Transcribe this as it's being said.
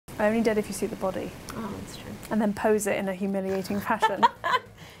Only dead if you see the body. Oh, that's true. And then pose it in a humiliating fashion.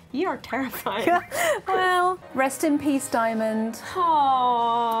 You are terrifying. Well, rest in peace, Diamond.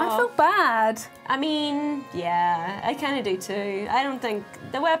 Aww. I feel bad. I mean, yeah, I kind of do too. I don't think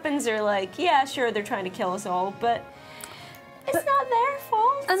the weapons are like, yeah, sure, they're trying to kill us all, but it's not their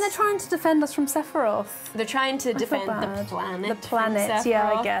fault. And they're trying to defend us from Sephiroth. They're trying to defend the planet. The planet,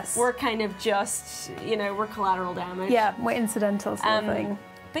 yeah, I guess. We're kind of just, you know, we're collateral damage. Yeah, we're incidental sort of thing.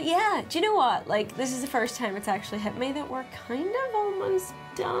 But yeah, do you know what? Like, this is the first time it's actually hit me that we're kind of almost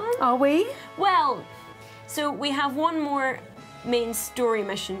done. Are we? Well, so we have one more main story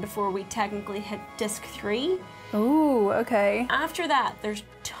mission before we technically hit disc 3. Ooh, okay. After that, there's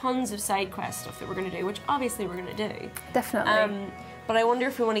tons of side quest stuff that we're going to do, which obviously we're going to do. Definitely. But I wonder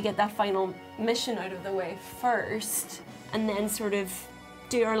if we want to get that final mission out of the way first, and then sort of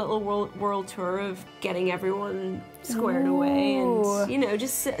do our little world tour of getting everyone squared away, and you know,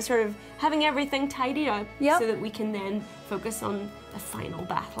 just sort of having everything tidied up so that we can then focus on the final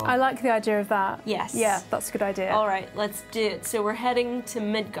battle. I like the idea of that. Yes. Yeah, that's a good idea. All right, let's do it. So we're heading to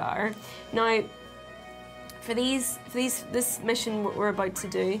Midgar. Now, for this mission we're about to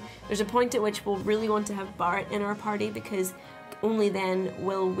do, there's a point at which we'll really want to have Barrett in our party, because only then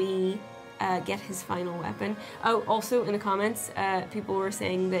will we get his final weapon. Oh, also in the comments, people were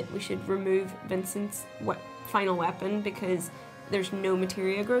saying that we should remove Vincent's final weapon because there's no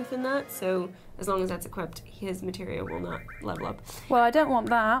materia growth in that, so as long as that's equipped, his materia will not level up. Well, I don't want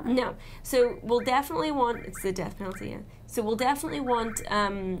that. No. So we'll definitely want, it's the death penalty, yeah. So we'll definitely want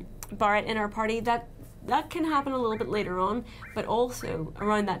Barrett in our party. That can happen a little bit later on, but also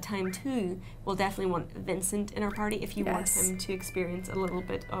around that time too, we'll definitely want Vincent in our party if you want him to experience a little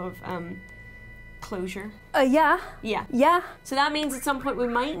bit of closure. Yeah. Yeah. Yeah. So that means at some point we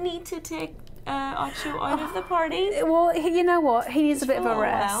might need to take Ocho out of the party. Well, you know what? He needs a bit of a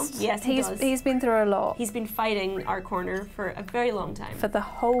rest. Yes, he does. He's been through a lot. He's been fighting our corner for a very long time. For the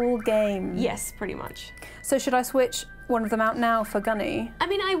whole game. Yes, pretty much. So should I switch one of them out now for Gunny? I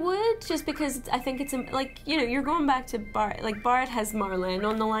mean, I would, just because I think it's, like, you know, you're going back to Barrett. Like, Barrett has Marlene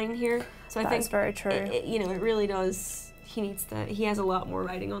on the line here. So I think that's very true. You know, it really does, he has a lot more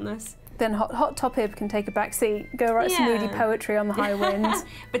writing on this. Then Hot Topib can take a back seat, go write some moody poetry on the high wind.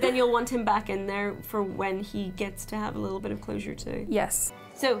 But then you'll want him back in there for when he gets to have a little bit of closure too. Yes.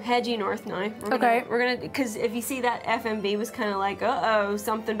 So head due north now. We're gonna, because if you see that FMV was kind of like, uh-oh,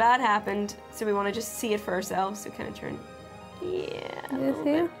 something bad happened. So we want to just see it for ourselves. So kind of turn. Yeah. Is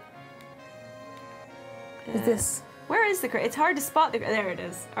here? Is this? Where is the crate? It's hard to spot the. There it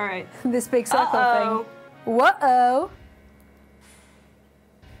is. All right. This big circle thing. Whoa.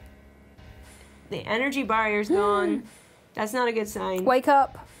 The energy barrier's gone. That's not a good sign. Wake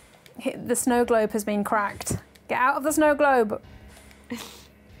up. The snow globe has been cracked. Get out of the snow globe.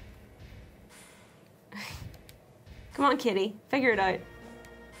 Come on, kitty. Figure it out.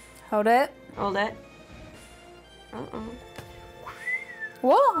 Hold it. Hold it. Uh-oh.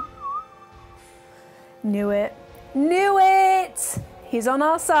 What? Knew it. Knew it! He's on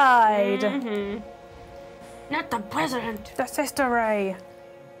our side. Not the president. The Sister Ray.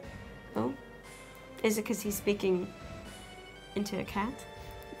 Oh. Is it because he's speaking into a cat?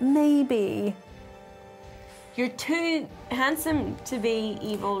 Maybe. You're too handsome to be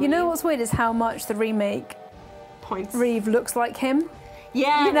evil. You know what's weird is how much the remake points. Reeve looks like him.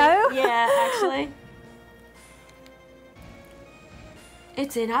 Yeah. You know? Yeah, actually.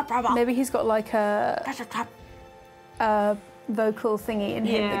 It's inoperable. Maybe he's got like a vocal thingy in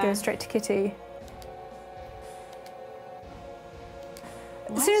him that goes straight to Kitty.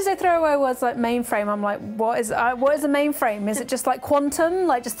 What? As soon as they throw away words like mainframe, I'm like, what is a mainframe? Is it just like quantum?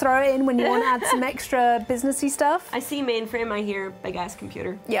 Like just throw it in when you want to add some extra businessy stuff? I see mainframe, I hear big ass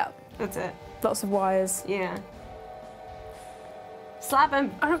computer. Yeah. That's it. Lots of wires. Yeah. Slap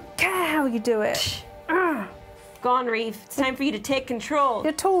him. I don't care how you do it. Go on, Reeve. It's time for you to take control.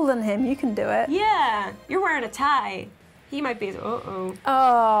 You're taller than him. You can do it. Yeah. You're wearing a tie. He might be. Uh-oh.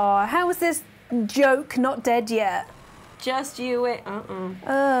 Oh, how is this joke not dead yet? Just you wait.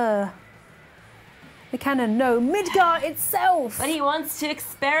 Uh-oh. The cannon, no. Midgar itself. But he wants to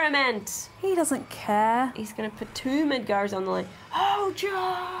experiment. He doesn't care. He's going to put 2 Midgars on the line. Oh,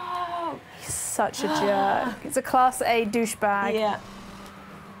 Joe! He's such a jerk. It's a Class A douchebag. Yeah.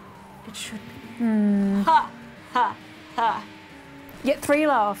 It should be. Ha! Ha! Ha! Get 3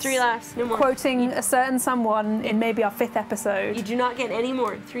 laughs. 3 laughs, no more. Quoting a certain someone in maybe our 5th episode. You do not get any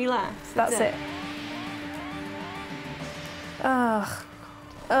more. 3 laughs. That's it. Ugh.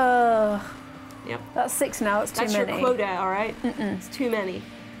 Ugh. Yep. That's 6 now, it's too many. That's your quota, alright? It's too many.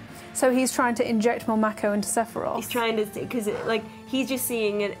 So he's trying to inject more Mako into Sephiroth. He's trying to, because like, He's just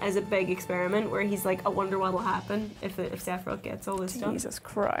seeing it as a big experiment where he's like, I wonder what'll happen if Sephiroth gets all this stuff. Jesus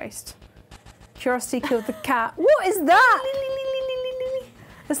Christ. Curiosity killed the cat. What is that?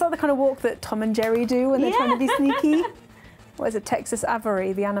 It's like the kind of walk that Tom and Jerry do when they're trying to be sneaky. What is it? Texas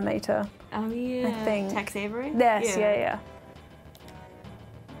Avery, the animator. Oh yeah. I think. Tex Avery? Yes, yeah.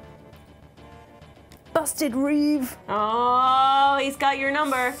 Busted Reeve. Oh, he's got your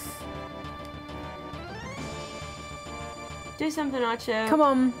number. Do something, Nacho. Come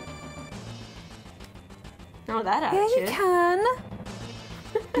on. Oh, that Yeah, attitude. you can.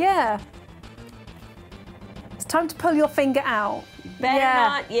 Yeah. It's time to pull your finger out. Better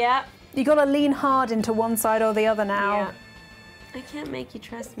not, yeah. You gotta lean hard into one side or the other now. Yeah. I can't make you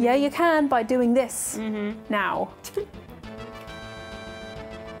trust me. Yeah, you can by doing this now.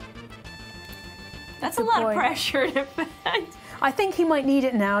 That's a lot of pressure to put. I think he might need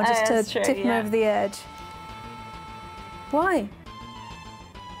it now just to tip him over the edge. Why?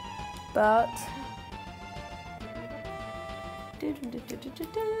 But...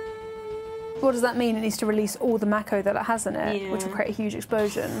 What does that mean? It needs to release all the Mako that it has in it, which will create a huge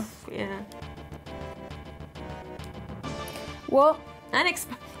explosion. Yeah. What?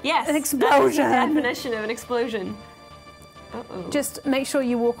 Yes. An explosion. That's the definition of an explosion. Uh-oh. Just make sure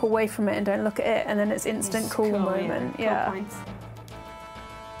you walk away from it and don't look at it, and then it's instant cool moment. Yeah. Cool points.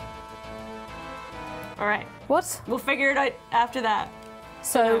 All right. What? We'll figure it out after that.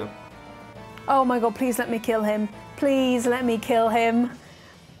 So, oh my God! Please let me kill him. Please let me kill him.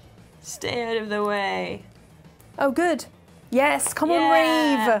 Stay out of the way. Oh, good. Yes. Come on,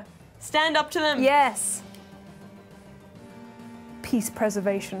 Reeve. Stand up to them. Yes. Peace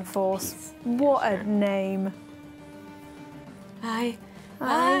Preservation Force. What a name. Hi.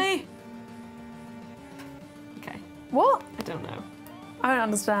 Okay. What? I don't know. I don't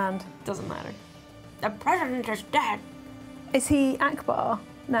understand. Doesn't matter. The president is dead. Is he Akbar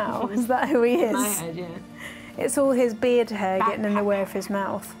now? Is that who he is? In my head, yeah. It's all his beard hair getting in the way of his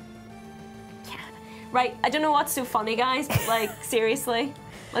mouth. Yeah. Right, I don't know what's so funny, guys, but like, seriously,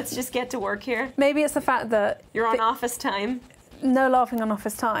 let's just get to work here. Maybe it's the fact that... You're on office time. No laughing on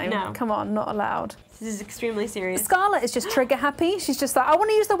office time. No. Come on, not allowed. This is extremely serious. Scarlet is just trigger happy. She's just like, I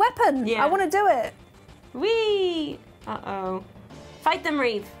want to use the weapon. Yeah. I want to do it. Whee! Uh-oh. Fight them,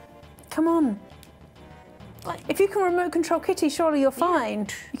 Reeve. Come on. What? If you can remote control Kitty, surely you're fine.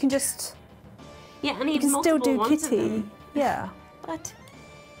 You can just... Yeah, and he You can still do Kitty. Yeah. But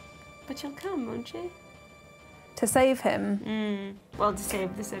you'll come, won't you? To save him. Well, to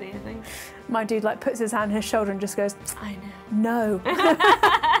save the city, I think. My dude like puts his hand on his shoulder and just goes, I know.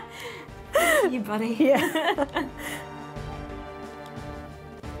 No. You buddy. Yeah.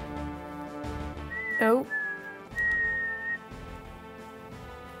 Oh.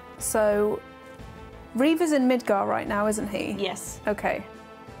 So, Reeve is in Midgar right now, isn't he? Yes. Okay.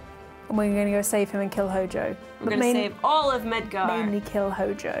 And we're going to go save him and kill Hojo. We're going to save all of Midgar. Mainly kill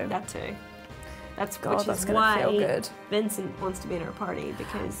Hojo. That too. That's that's why feel good. Vincent wants to be in our party,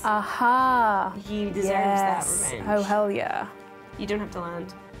 because Aha! he deserves that revenge. Oh, hell yeah. You don't have to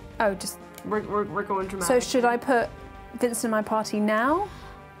land. Oh, just... We're going dramatic. So should I put Vincent in my party now?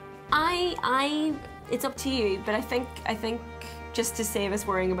 It's up to you, but I think just to save us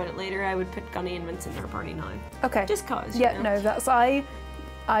worrying about it later, I would put Gunny and Vincent in our party now. Okay. Just cause. Yeah, you know? no, that's... I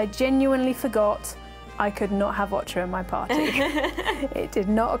genuinely forgot I could not have Ocho in my party. It did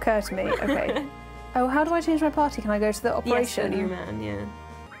not occur to me. Okay. Oh, how do I change my party? Can I go to the operation? Yes, go to your man,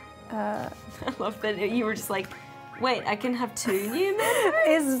 yeah. I love that you were just like, wait, I can have 2 new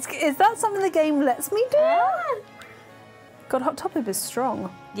members? Is that something the game lets me do? God, Hot Topic is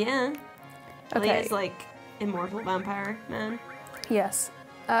strong. Yeah. Okay. He's like immortal vampire man. Yes.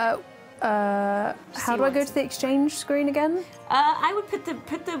 How do I go to the exchange screen again? I would put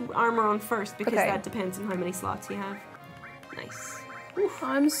the armor on first, because Okay. that depends on how many slots you have. Nice. Oof,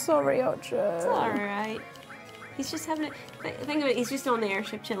 I'm sorry, Ocho. It's alright. He's just having a... Think of it, he's just on the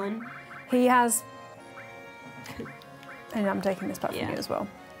airship chilling. He has... And I'm taking this back from you as well.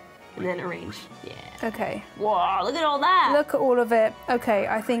 And then arrange. Yeah. Okay. Whoa, look at all that! Look at all of it. Okay,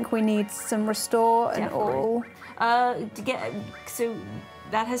 I think we need some restore and all. To get... So,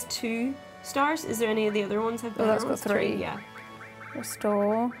 that has 2 stars. Is there any of the other ones have better that's got ones? 3. Yeah.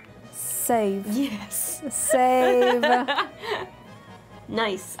 Restore. Save. Yes. Save.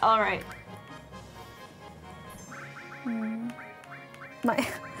 Nice. All right.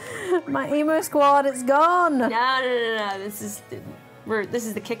 My emo squad, it's gone. No. This is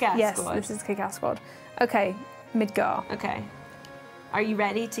the kick-ass squad. Yes, this is kick-ass squad. Okay, Midgar. Okay. Are you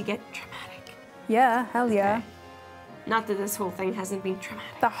ready to get dramatic? Yeah, hell yeah. Okay. Not that this whole thing hasn't been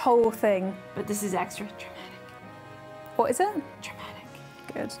traumatic. The whole thing. But this is extra dramatic. What is it? Dramatic.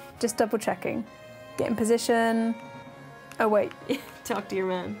 Good. Just double checking. Get in position. Oh, wait. Talk to your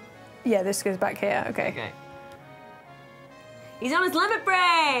man. Yeah, this goes back here. Okay. Okay. He's on his limit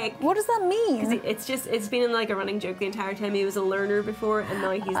break! What does that mean? It's been in like a running joke the entire time. He was a learner before, and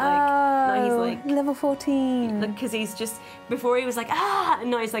now he's like level 14. Because he's just, before he was like, and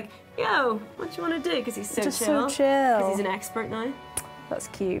now he's like, yo, what you want to do? Because he's so Just chill. so chill. Because he's an expert now. That's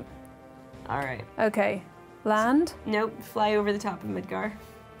cute. Alright. Okay. Land. Nope, fly over the top of Midgar.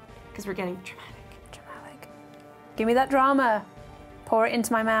 Because we're getting dramatic. Dramatic. Give me that drama. Pour it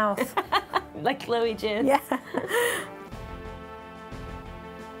into my mouth. Like Chloe did. Yeah.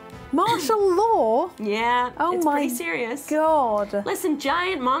 Martial law? Yeah, Oh it's my pretty serious. God. Listen,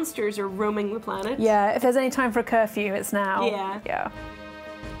 giant monsters are roaming the planet. Yeah, if there's any time for a curfew, it's now. Yeah. Yeah.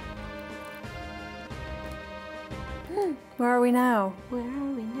 Where are we now? Where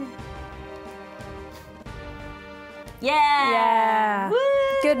are we now? Yeah! Yeah. Woo!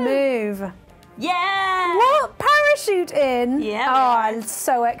 Good move. Yeah! What? Parachute in? Yeah. Oh, it's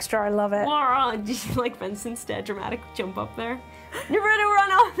so extra. I love it. Whoa, just like Vincent's dead dramatic jump up there. You're ready to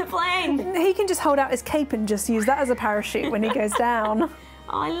run off the plane! He can just hold out his cape and just use that as a parachute when he goes down. Oh,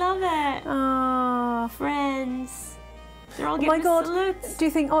 I love it. Oh, Friends. They're all oh giving my us God. salutes. Do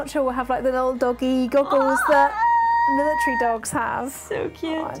you think Ocho will have like the little doggy goggles that military dogs have? So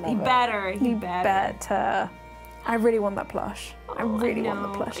cute. Oh, I love He it. better. He better. Better. I really want that plush. I really want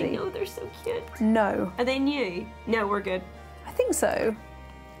the plushie. I know, they're so cute. No. Are they new? No, we're good. I think so.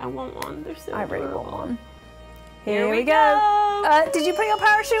 I want one. They're so I really adorable. want one. Here we go. Did you put your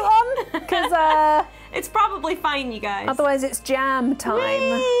parachute on? Because It's probably fine, you guys. otherwise it's jam time.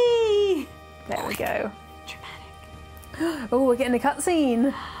 Whee! There we go. Dramatic. Oh, we're getting a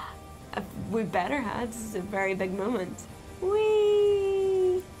cutscene. We better have. This is a very big moment.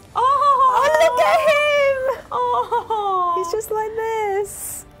 Whee! Oh! Oh, look at him! Oh! He's just like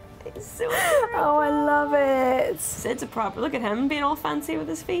this. He's so adorable. Oh, I love it. Sid's a proper. Look at him being all fancy with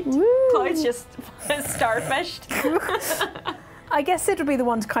his feet. Woo. Cloud's just starfished. I guess Sid would be the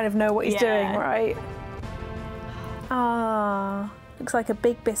one to kind of know what he's Yeah. doing, right? Ah, looks like a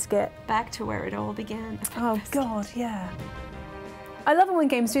big biscuit. Back to where it all began. Oh God, yeah. I love it when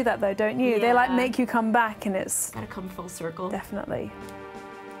games do that though, don't you? They like Yeah. make you come back and it's Gotta come full circle. definitely.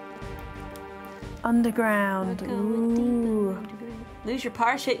 Underground. We're going deep Ooh. underground. Lose your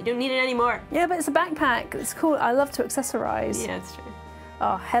parachute, you don't need it anymore. Yeah, but it's a backpack. It's cool. I love to accessorize. Yeah, it's true.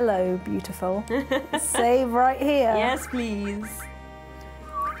 Oh, hello, beautiful. Save right here. Yes, please.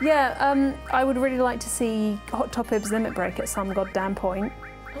 Yeah, I would really like to see Hot Topics Limit Break at some goddamn point.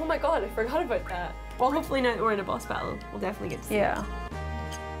 Oh my god, I forgot about that. Well, hopefully now that we're in a boss battle, we'll definitely get to see Yeah. it.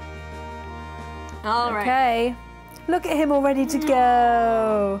 All right. Okay. Look at him all ready to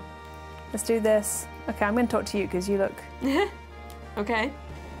go. Let's do this. Okay, I'm going to talk to you because you look... Okay.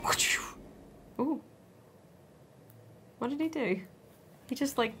 Ooh. What did he do? He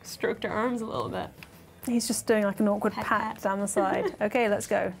just like stroked her arms a little bit. He's just doing like an awkward Pat, pat pat. down the side. Okay, let's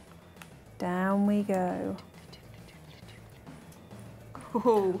go. Down we go.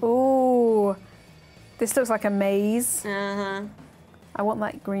 Ooh. Ooh. This looks like a maze. Uh-huh. I want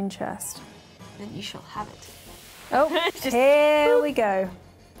that green chest. Then you shall have it. Oh, Just here we go.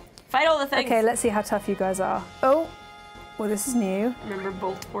 fight all the things. Okay, let's see how tough you guys are. Oh, well, this is new. Remember,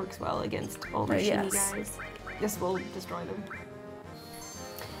 bolt works well against all the shitty Yes. guys. This will destroy them.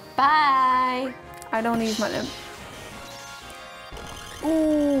 Bye. I don't want to use my limp.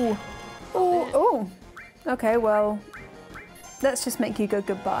 Ooh. Ooh. Ooh. Okay, well, let's just make you go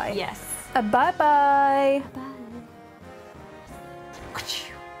goodbye. Yes. Bye-bye.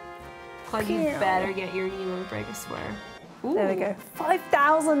 Cloud, you better get your Nemo break, I swear. Ooh. There we go.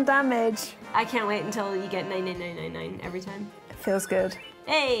 5,000 damage. I can't wait until you get 99999 every time. It feels good.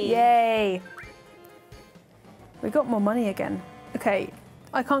 Hey! Yay. We got more money again. Okay,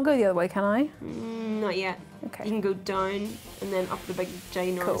 I can't go the other way, can I? Not yet. Okay. You can go down and then up the big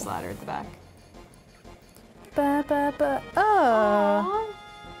ginormous Cool. ladder at the back. Ba ba ba. Oh,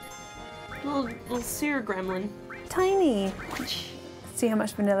 Aww. Little sewer gremlin. tiny. See how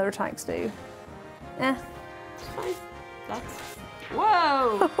much vanilla attacks do. Eh. Fine. That's...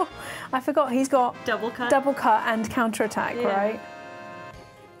 Whoa! I forgot he's got Double cut. double cut and counter attack, Yeah. right?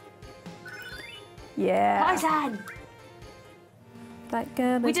 Yeah. Poison! That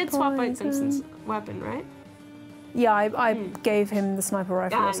girl We is did swap out poison. Vincent's weapon, right? Yeah, I gave him the sniper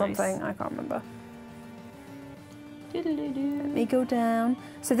rifle Ah, or nice. something. I can't remember. Let me Doodle-doo-doo. go down.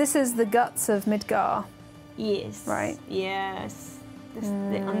 So this is the guts of Midgar. Yes. Right. Yes. This is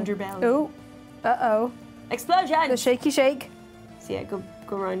the underbelly. Oh, uh-oh. Explosion! The shaky shake. So yeah, go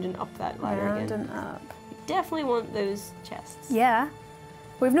round and up that ladder Round again. and up. We definitely want those chests. Yeah.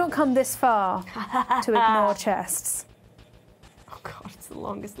 We've not come this far to ignore chests. Oh god, it's the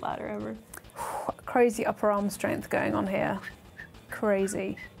longest ladder ever. Crazy upper arm strength going on here.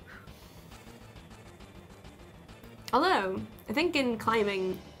 Crazy. Although, I think in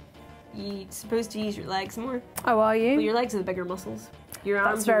climbing, you're supposed to use your legs more. Oh, are you? Well, your legs are the bigger muscles. Your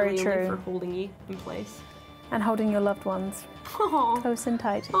arms are really only for holding you in place. And holding your loved ones. Aww. Close and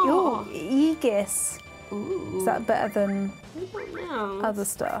tight. Aww. Ooh, Aegis. Ooh. Is that better than I don't know. other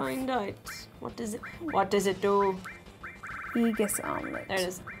Let's stuff? Find out. What does it do? Aegis armlet. There it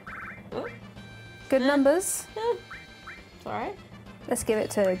is. Oh. Good numbers. Yeah. It's alright. Let's give it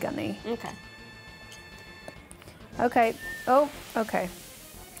to Gunny. Okay. Okay. Oh, okay.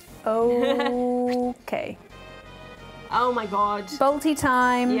 Okay. Oh my god. Bolty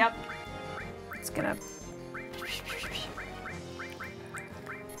time. Yep. It's gonna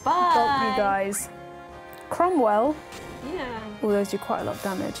Bye. bolt you guys. Cromwell. Yeah. Oh, those do quite a lot of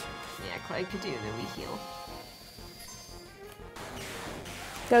damage. Yeah, Clyde could do the wee heal.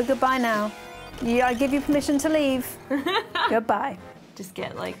 Go goodbye now. Yeah, I give you permission to leave. Goodbye. Just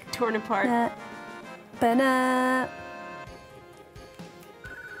get like torn apart. Ba-na.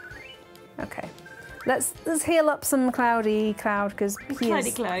 Okay. Let's heal up some Cloudy Cloud because he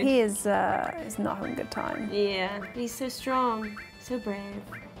is not having a good time. Yeah, but he's so strong, so brave.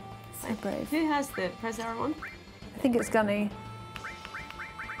 So brave. Who has the press R one? I think it's Gunny.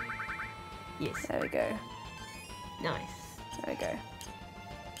 Yes. There we go. Nice. There we go.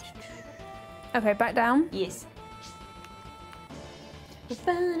 Okay, back down. Yes.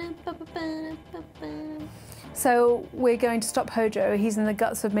 So we're going to stop Hojo. He's in the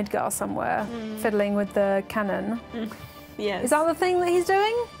guts of Midgar somewhere, fiddling with the cannon. Yes. Is that the thing that he's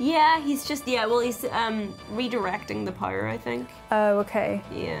doing? Yeah, he's just well, he's redirecting the power, I think. Oh, okay.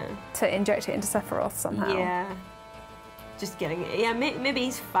 Yeah. To inject it into Sephiroth somehow. Yeah. Just getting it. Yeah, maybe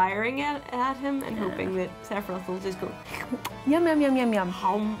he's firing at him and hoping that Sephiroth will just go. Yum yum yum yum yum.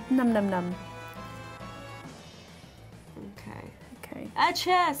 Hum. Num num num. Okay. Okay. A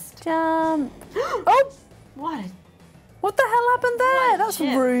chest. Jump. Oh! What the hell happened there? That's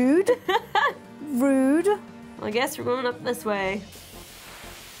shit. rude. Rude. Well, I guess we're going up this way.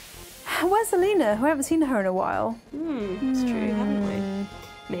 Where's Alina? We haven't seen her in a while. It's true, haven't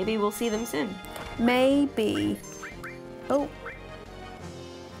we? Maybe we'll see them soon. Maybe. Oh.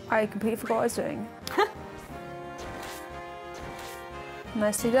 I completely forgot what I was doing.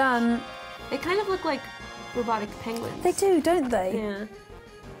 Nicely done. They kind of look like robotic penguins. They do, don't they?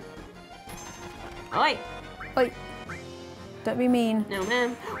 Yeah. Oi! Oi. Don't be mean. No,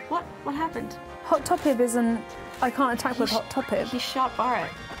 man. What happened? Hot Topib isn't... I can't attack with Hot Topib. He shot Barret.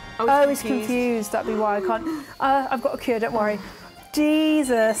 Oh, he's confused. That'd be why I can't... I've got a cure, don't worry.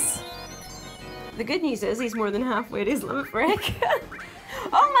 Jesus. The good news is he's more than halfway to his limit break.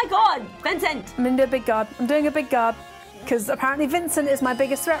 Oh my god! Vincent! I'm doing a big guard. I'm doing a big guard. Because apparently Vincent is my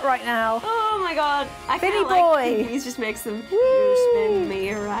biggest threat right now. Oh my god! I Vinny kinda boy! like he just makes them. You spin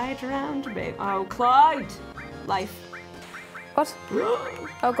me right around, babe. Oh, Clyde! Life. What?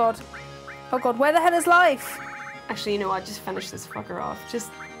 Oh god. Oh god, where the hell is life? Actually, you know what? Just finish this fucker off. Just.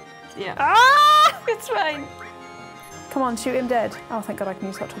 Yeah. Ah! It's fine. Come on, shoot him dead. Oh, thank god I can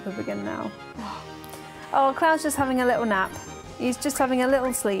use Hot Topper again now. Oh, Cloud's just having a little nap. He's just having a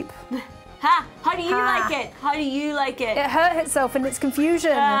little sleep. Ha! How do you like it? How do you like it? It hurt itself in its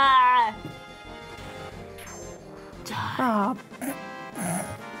confusion. Ah! Ah.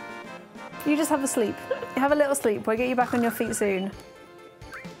 You just have a sleep. You have a little sleep. We'll get you back on your feet soon.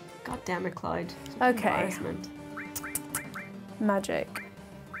 God damn it, Clyde. Okay. Embarrassment. Magic.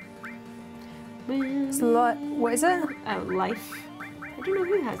 It's a lot. What is it? Oh, life. I don't know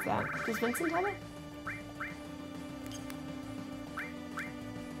who has that. Does Vincent have it?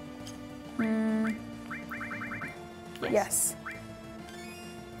 Yes.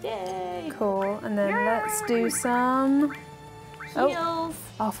 Yay! Cool. And then let's do some... Heals.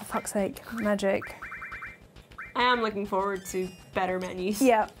 Oh, for fuck's sake. Magic. I am looking forward to better menus.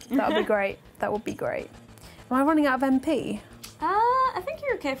 Yeah, that would be great. That would be great. Am I running out of MP? I think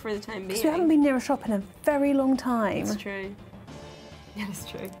you're okay for the time being. Because we haven't been near a shop in a very long time. That's true. That is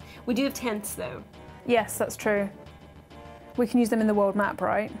true. We do have tents, though. Yes, that's true. We can use them in the world map,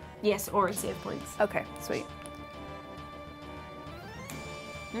 right? Yes, or save points. Okay, sweet.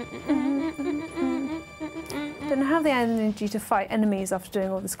 Don't have the energy to fight enemies after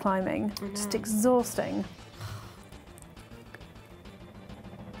doing all this climbing. Just exhausting.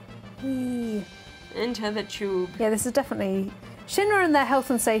 Whee. Into the tube. Yeah, this is definitely Shinra and their health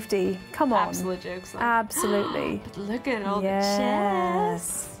and safety. Come on. Absolute jokes. Like. Absolutely. But look at all the yes.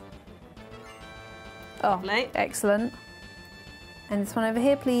 chests. Oh, Lovely. excellent. And this one over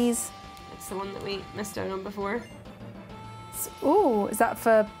here, please. It's the one that we missed out on before. Ooh, is that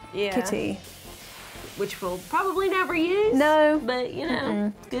for Yeah. Kitty? Which we'll probably never use. No. But, you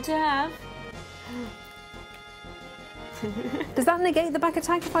know, it's good to have. Does that negate the back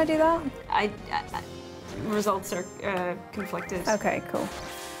attack if I do that? Results are conflicted. Okay, cool.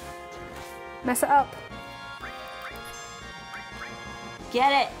 Mess it up.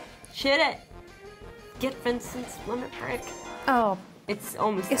 Get it! Shoot it! Get Vincent's limit break. Oh, It's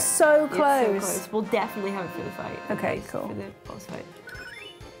almost it's there. so close. It's so close. We'll definitely have it for the fight. Okay, cool. For the boss fight.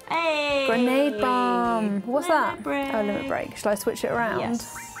 Hey! Grenade bomb. What's Limit that? break. Oh, limit break. Shall I switch it around?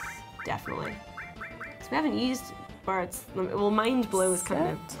 Yes, definitely. So we haven't used Barrett's limit. Well, Mind Blow is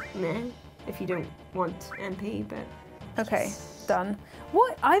kind of meh if you don't want MP, but. Okay, done.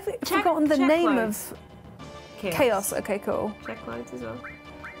 What? I've forgotten the check name clouds. of Chaos. Okay, cool. Check clouds as well.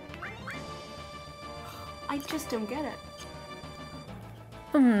 I just don't get it.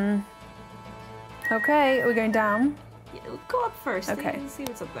 Okay, we're going down. Yeah, go up first. Okay. And see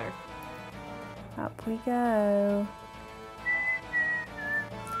what's up there. Up we go.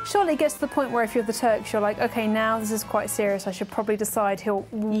 Surely it gets to the point where if you're the Turks, you're like, okay, now this is quite serious. I should probably decide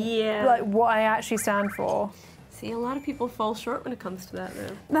like what I actually stand for. See, a lot of people fall short when it comes to that,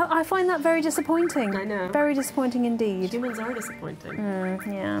 though. No, I find that very disappointing. I know. Very disappointing indeed. Humans are disappointing.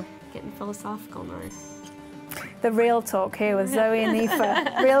 Yeah. Getting philosophical now. The real talk here with Zoe and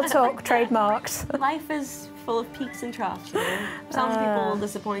Aoife. Real talk trademarked. Life is full of peaks and troughs, you know. Some people will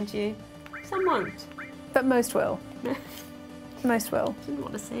disappoint you, some won't. But most will. Most will. I didn't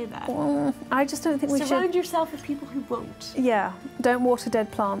want to say that. I just don't think we should. Surround yourself with people who won't. Yeah. Don't water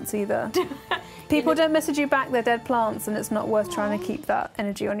dead plants either. People don't message you back they're dead plants, and it's not worth trying to keep that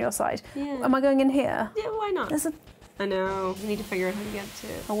energy on your side. Yeah. Am I going in here? Yeah, why not? There's a. I know. We need to figure out how to get to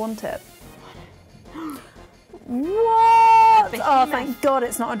it. I want it. What? Oh, thank God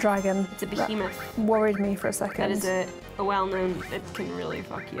it's not a dragon. It's a behemoth. That worried me for a second. That is a well-known. It can really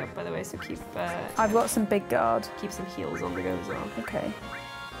fuck you up, by the way. So keep. I've got some big guard. Keep some heals on the go as well. Okay.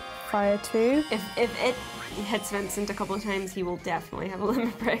 Fire 2. If it hits Vincent a couple of times, he will definitely have a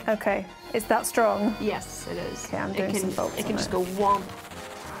limit break. Okay. Is that strong? Yes, it is. Okay, I'm doing some bolts. It can just go womp.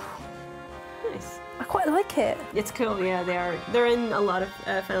 Nice. I quite like it. It's cool. Yeah, they are. They're in a lot of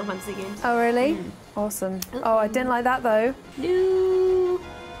Final Fantasy games. Oh, really? Awesome. Oh, I didn't like that though. No.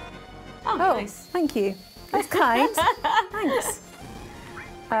 Oh, nice. Thank you. That's kind. Thanks.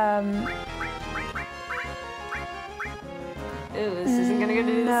 Ooh, this isn't gonna go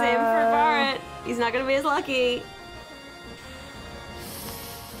do the same for Barrett. He's not gonna be as lucky.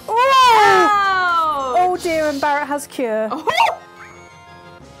 Oh! Oh dear, and Barrett has cure. Oh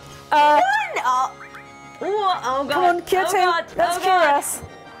god. Come on, cure oh two. God. Let's oh cure God. us.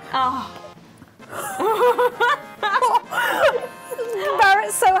 Oh.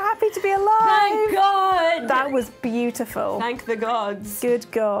 Barrett's so happy to be alive. Thank God. That was beautiful. Thank the gods. Good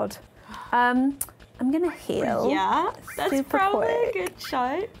God. I'm gonna heal. Yeah, that's Super probably quick. a good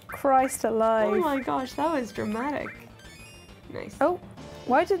shot. Christ alive. Oh my gosh, that was dramatic. Nice. Oh,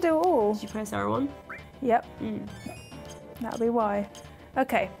 why did it do it all? Did you press R1? Yep. That'll be why.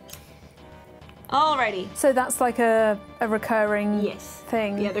 Okay. Alrighty. So that's like a recurring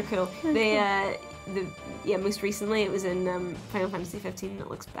thing. Yeah, they're cool. They most recently it was in Final Fantasy 15. It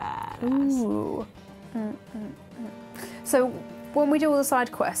looks badass. Ooh. So when we do all the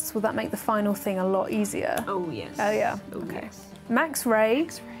side quests, will that make the final thing a lot easier? Oh yes. Oh yeah. Oh, Okay. yes. Max Ray.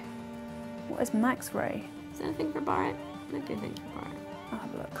 Max Ray. What is Max Ray? Is that a thing for Barrett? Might be a thing for Barrett. I'll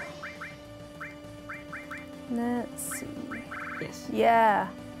have a look. Let's see. Yes. Yeah.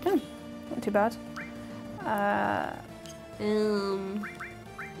 Not too bad.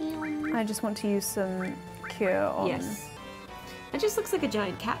 I just want to use some cure on. Yes. It just looks like a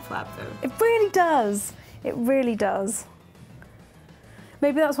giant cat flap, though. It really does. It really does.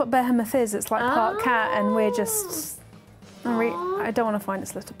 Maybe that's what Behemoth is. It's like part cat, and we're just. I don't want to find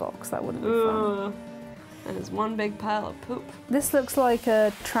its litter box. That wouldn't be fun. And it's one big pile of poop. This looks like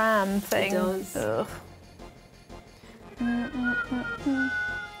a tram thing. It does. Ugh.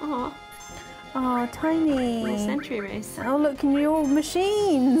 Aw. Oh, tiny. Little century race. Oh, look, and you're all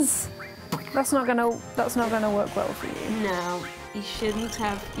machines. That's not gonna work well for you. No, you shouldn't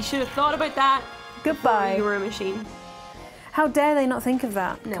have. You should have thought about that. Goodbye. Before you were a machine. How dare they not think of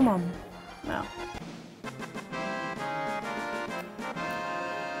that? No. Come on. No.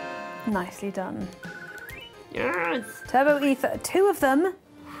 Nicely done. Yes. Turbo Ether. 2 of them.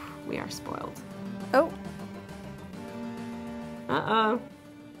 We are spoiled. Oh. Uh-oh.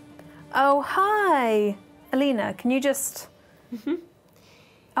 Oh, hi. Alina, can you just...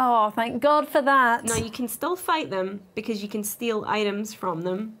 Oh, thank God for that. Now, you can still fight them because you can steal items from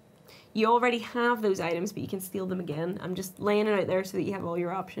them. You already have those items, but you can steal them again. I'm just laying it out there so that you have all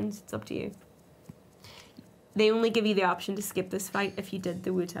your options. It's up to you. They only give you the option to skip this fight if you did the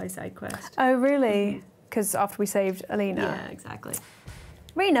Wutai side quest. Oh, really? Because after we saved Alina. Yeah, exactly.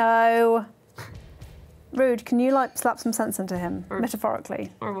 Reno! Rude, can you like slap some sense into him,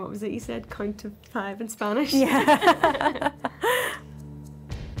 metaphorically? Or what was it you said? Count to 5 in Spanish? Yeah.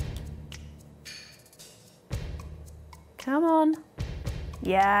 Come on.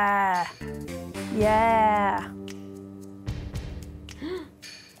 Yeah. Yeah.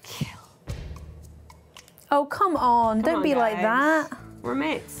 Kill. Oh, come on. Don't be like that. We're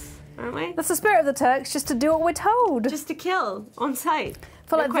mates, aren't we? That's the spirit of the Turks, just to do what we're told. Just to kill, on sight. I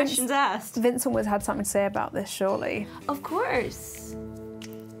feel No like questions asked. Vincent would have had something to say about this, surely. Of course.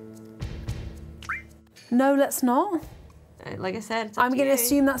 No, let's not. Like I said, it's up I'm to going to you.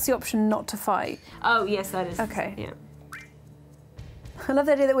 assume that's the option not to fight. Oh, yes, that is. Okay. Yeah. I love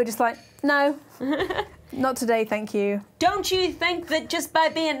the idea that we're just like, no, not today, thank you. Don't you think that just by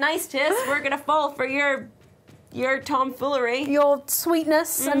being nice to us, we're going to fall for your tomfoolery? Your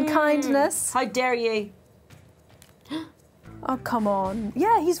sweetness and kindness. How dare you? Oh, come on.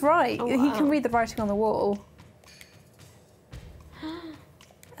 Yeah, he's right. Oh, He wow. can read the writing on the wall.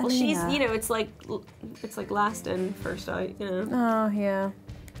 Well, she's, Alina. you know, it's like last in, first out, you know. Oh, yeah.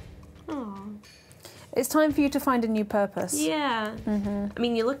 Oh. It's time for you to find a new purpose. Yeah. I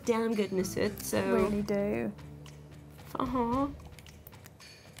mean, you look damn good in a suit, so. Really do. Uh-huh.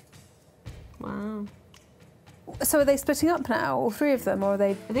 Wow. So are they splitting up now, all three of them, or are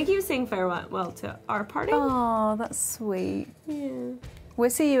they... I think he was saying farewell to our party. Oh, that's sweet. Yeah. We'll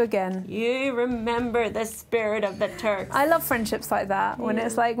see you again. You remember the spirit of the Turks. I love friendships like that, when Yeah.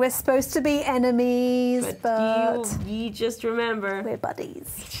 it's like, we're supposed to be enemies, but you just remember. we're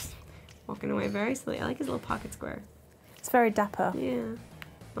buddies. Just walking away very slowly. I like his little pocket square. It's very dapper. Yeah.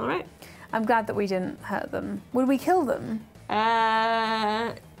 All right. I'm glad that we didn't hurt them. Would we kill them?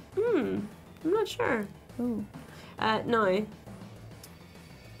 I'm not sure. Ooh. No.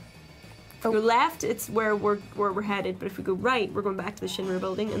 If we go left, it's where we're headed, but if we go right, we're going back to the Shinra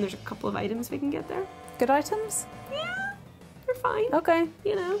building, and there's a couple of items we can get there. Good items? Yeah, they're fine. Okay.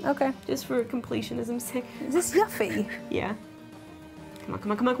 You know, Okay. just for completionism's sake. Is this Yuffie? Yeah. Come on,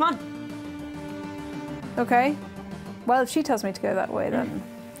 come on, come on, come on. Okay. Well, if she tells me to go that way, then.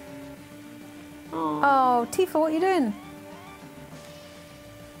 Oh. Oh, Tifa, what are you doing?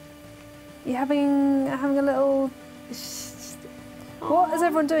 You having a little... What is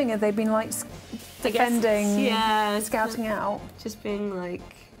everyone doing? Have they been like defending, yeah, scouting out? Just being like,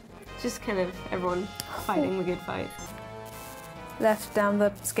 just kind of everyone fighting the good fight. Left down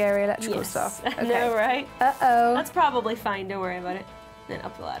the scary electrical stuff. I know, right? Uh-oh. That's probably fine, don't worry about it. Then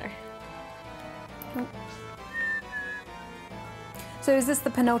up the ladder. So is this the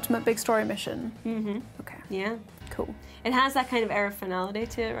penultimate big story mission? Mm-hmm. Okay, Yeah. cool. It has that kind of era finality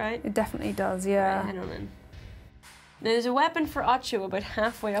to it, right? It definitely does, Right, yeah. head on in. There's a weapon for Ocho about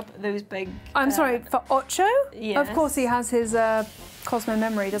halfway up those big... I'm sorry, for Ocho? Yes. Of course he has his Cosmo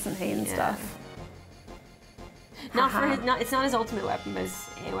memory, doesn't he, and Yeah. stuff. Not for Haha. his, it's not his ultimate weapon, but his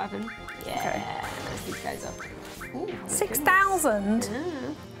A weapon. Yeah, Okay. nice these guys up. Ooh, my 6,000? goodness.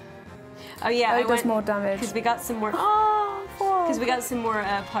 Yeah. Oh yeah, Oh, I it does went more damage. because we got some more. Oh, Because we got some more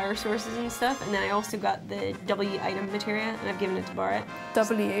power sources and stuff, and then I also got the W item materia, and I've given it to Barrett.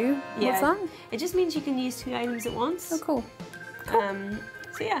 W? Yeah, What's that? It just means you can use 2 items at once. Oh, cool.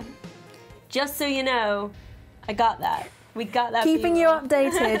 So yeah, just so you know, I got that. We got that. Keeping you B-roll.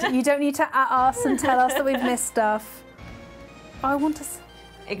 updated. You don't need to at us and tell us that we've missed stuff. Oh, I want to...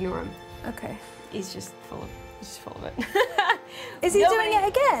 Ignore him. Okay. He's just full of it. Is he Nobody- doing it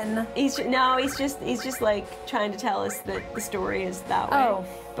again? He's just like trying to tell us that the story is that way. Oh.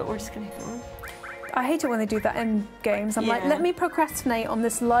 But we're just gonna ignore him. I hate it when they do that in games. I'm like, Yeah. let me procrastinate on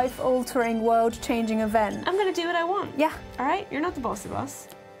this life-altering, world-changing event. I'm gonna do what I want. Yeah. All right, you're not the boss of us.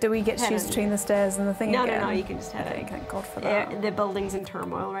 Do we get to Head choose in. between the stairs and the thing No, again? no, you can just head Okay, in. thank God for Yeah, that. the building's in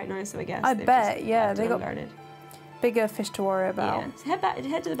turmoil right now, so I guess I they've bet, just yeah, left they it got- unguarded. Bigger fish to worry about. Yeah, so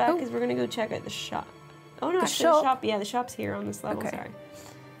head to the back Oh. because we're gonna go check out the shop. Oh no, The actually shop? the shop. Yeah, the shop's here on this level. Okay. Sorry.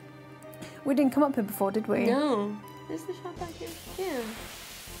 We didn't come up here before, did we? No, is the shop back here? Yeah.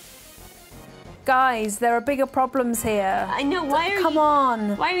 Guys, there are bigger problems here. I know. Why are Come you?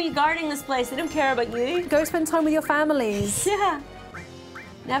 on. Why are you guarding this place? They don't care about you. Go spend time with your families. Yeah.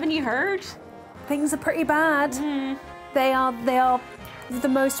 Haven't you heard? Things are pretty bad. Mm. They are the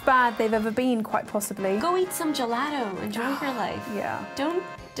most bad they've ever been, quite possibly. Go eat some gelato. Enjoy your life. Yeah.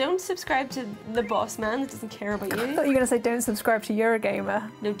 Don't subscribe to the boss man that doesn't care about you. I thought you were going to say don't subscribe to Eurogamer.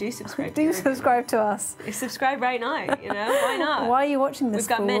 No, do subscribe. Do subscribe to us. Subscribe right now. You know, why not? Why are you watching this? We've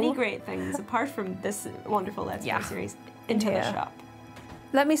got many great things apart from this wonderful Let's Play series into the shop.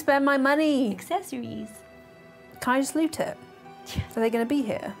 Let me spend my money. Accessories. Can I just loot it? Yes. Are they going to be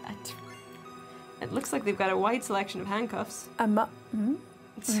here? It looks like they've got a wide selection of handcuffs.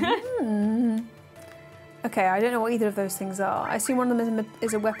 Okay, I don't know what either of those things are. I assume one of them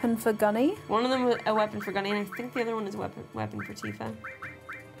is a weapon for Gunny. One of them is a weapon for Gunny, and I think the other one is a weapon for Tifa.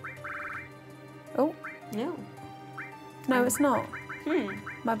 Oh. No. No, it's not.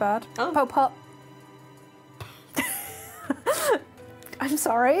 My bad. Oh. Pop pop. I'm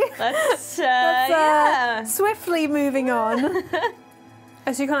sorry. Let's yeah. Swiftly moving on.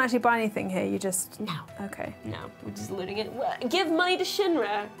 Oh, so you can't actually buy anything here, you just... No. Okay. No, we're just looting it. Give money to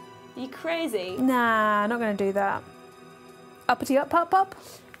Shinra. Are you crazy? Nah, not going to do that. Uppity up, pop, pop?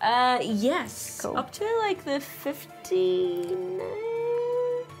 Yes. Cool. Up to like the 59...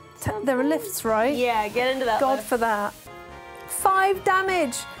 There are lifts, right? Yeah, get into that God lift. for that. 5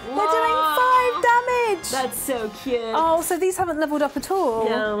 damage! Whoa. They're doing 5 damage! That's so cute. Oh, so these haven't leveled up at all?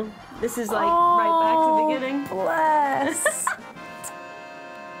 No. This is like right back to the beginning. Bless!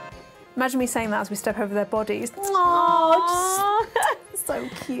 Imagine me saying that as we step over their bodies. Aww, just so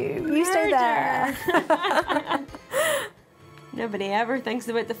cute. You stay there. Nobody ever thinks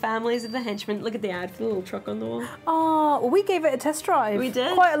about the families of the henchmen. Look at the ad for the little truck on the wall. Oh, well, we gave it a test drive. We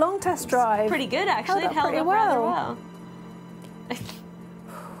did. Quite a long test drive. Pretty good, actually. It held pretty up rather well.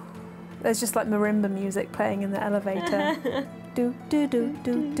 There's just like marimba music playing in the elevator. Do do do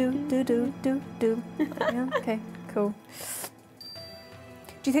do do do do do do. Yeah, okay, cool.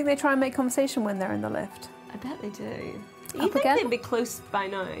 Do you think they try and make conversation when they're in the lift? I bet they do. You Up think again? they'd be close by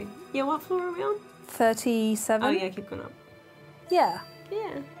now? Yeah, what floor are we on? 37? Oh yeah, keep going up. Yeah.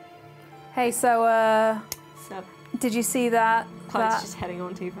 Yeah. Hey, so, Sup? did you see that? Cloud's just heading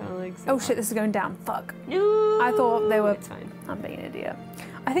on Tifa, like... Oh shit, this is going down. Fuck. No! I thought they were... It's fine. I'm being an idiot.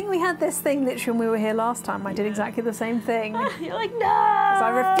 I think we had this thing literally when we were here last time. I did exactly the same thing. You're like, no! Because I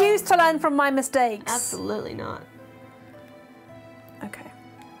refuse to learn from my mistakes. Absolutely not. Okay.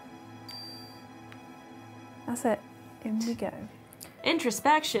 That's it. In we go.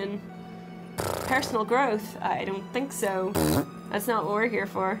 Introspection. Personal growth. I don't think so. That's not what we're here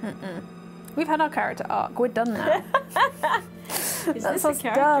for. We've had our character arc. We're done now. Is That's this a us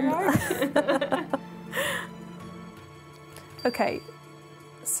character arc? Okay.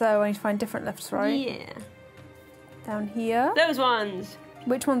 So I need to find different lifts, right? Yeah. Down here. Those ones.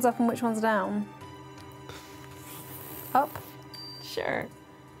 Which one's up and which one's down? Up? Sure.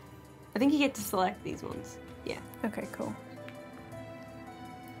 I think you get to select these ones. Yeah. Okay, cool.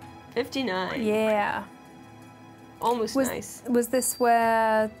 59. Yeah. Almost nice. Was this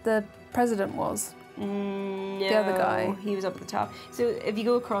where the president was? No, the other guy. He was up at the top. So if you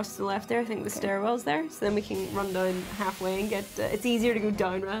go across to the left there, I think the stairwell's there. So then we can run down halfway and get... it's easier to go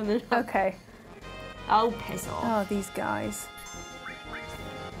down rather than up. Okay. Oh, piss off. Oh, these guys.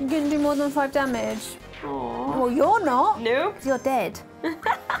 You gonna do more than 5 damage? Aww. Well, you're not. Nope. You're dead.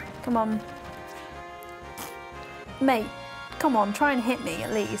 Come on. Mate, come on, try and hit me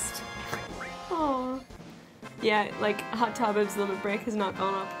at least. Aww. Yeah, like Hot Tub's limit break has not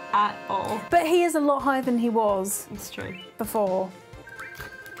gone up at all. But he is a lot higher than he was It's true. before.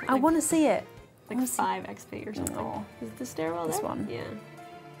 Like, I want to see it. like 5 XP or something. Aw. Is it the stairwell This there? one. Yeah.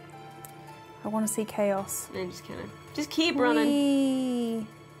 I want to see chaos. And just keep running. Whee!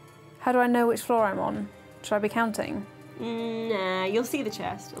 How do I know which floor I'm on? Should I be counting? Nah, you'll see the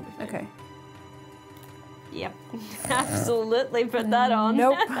chest. It'll be fine. Okay. Yep. Absolutely put that on.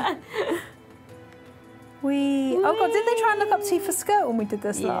 Nope. Oh god, did they try and look up Tifa's skirt when we did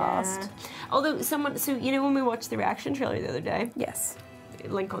this last? Although so you know when we watched the reaction trailer the other day, Yes.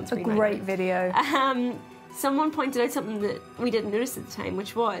 link on A screen. great video. Someone pointed out something that we didn't notice at the time,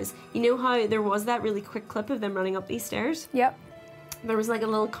 which was, you know how there was that really quick clip of them running up these stairs? Yep. There was like a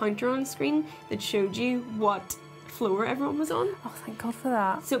little counter on screen that showed you what floor everyone was on. Oh, thank God for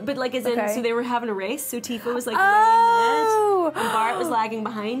that. So, but like as in, Okay. so they were having a race, so Tifa was like way Oh! ahead, and Barrett was lagging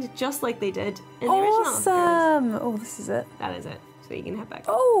behind, just like they did in the original. Awesome! Oh, this is it. That is it. So you can head back.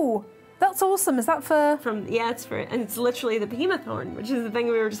 Oh, that's awesome. Is that for... It's for, and it's literally the behemoth horn, which is the thing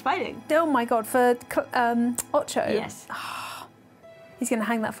we were just fighting. Oh my God, for Ocho? Yes. He's going to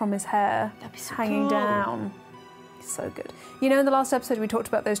hang that from his hair. That'd be so hanging cool. down. So good. You know, in the last episode we talked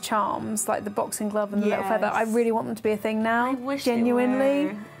about those charms, like the boxing glove and the little feather. I really want them to be a thing now. I wish genuinely. they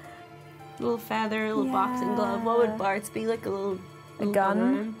were. Little feather, little boxing glove. What would Bart's be? Like a little A on gun?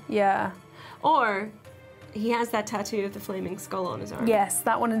 him. Yeah. Or he has that tattoo of the flaming skull on his arm. Yes,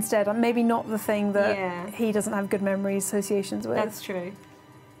 that one instead. Maybe not the thing that Yeah. he doesn't have good memory associations with. That's true.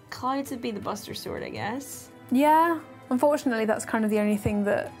 Clyde's would be the Buster Sword, I guess. Yeah. Unfortunately, that's kind of the only thing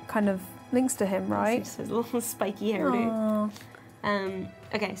that kind of links to him, He right? just has a little spiky hairdo. Aw.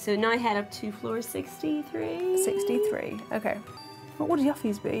 Okay, so now I head up to floor 63. 63. Okay. What would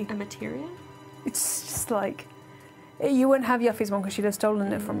Yuffie's be? A materia? It's just like... You wouldn't have Yuffie's one because she'd have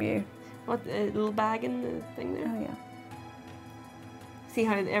stolen it from you. What, a little bag in the thing there? Oh, yeah. See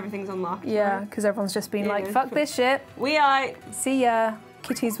how everything's unlocked? Yeah, now? because everyone's just been like, Yeah. fuck this shit. We out! See ya.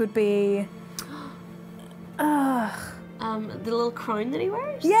 Kitty's would be... Ugh. The little crown that he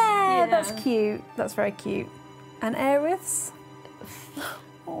wears? Yeah, that's cute. That's very cute. And Aerith's?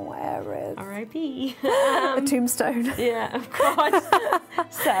 Oh, Aerith. R.I.P. A tombstone. Yeah, of course.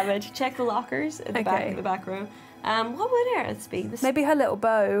 Savage. Check the lockers at the back row. What would Aerith's be? Maybe her little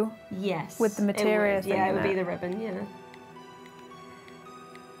bow. Yes. With the materia it would. thing Yeah, it in would be it. the ribbon, yeah.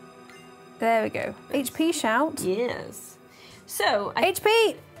 There we go. HP shout. Yes. So,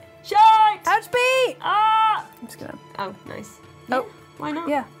 HP! Shout! HP! Ah! I'm just gonna... Oh, nice. Oh. Why not?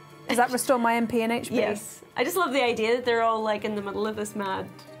 Yeah. Does that restore my MP and HP? Yes. I just love the idea that they're all like in the middle of this mad,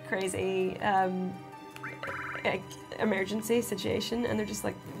 crazy emergency situation and they're just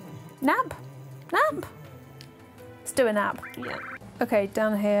like... Nap. Nap. Let's do a nap. Yeah. Okay,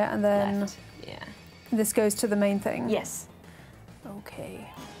 down here and then Left. Yeah. this goes to the main thing. Yes. Okay.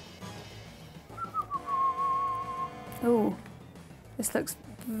 Ooh. This looks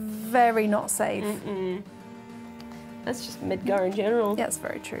very not safe. That's just Midgar in general. Yeah, that's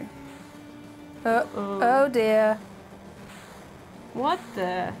very true. Oh dear. What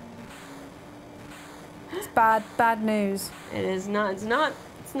the? It's bad news. It is not. It's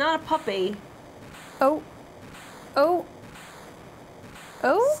not a puppy. Oh. Oh.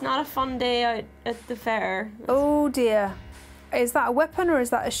 Oh. It's not a fun day out at the fair. Oh dear. Is that a weapon or is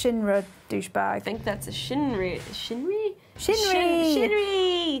that a Shinra douchebag? I think that's a Shinri. Shinri? Shinri!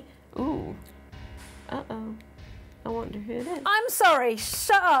 Shinri! Ooh. Uh-oh. I wonder who it is. I'm sorry,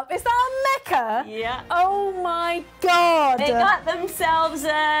 shut up. Is that a mecha? Yeah. Oh my god. They got themselves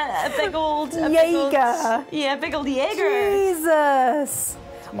a big old... Jaeger. Big old Jaeger. Jesus.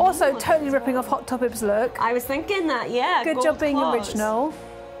 Also, totally ripping off Hot Topics look. I was thinking that, yeah. Good gold job being claws. original.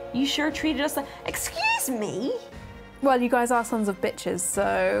 You sure treated us like... Excuse me? Well, you guys are sons of bitches,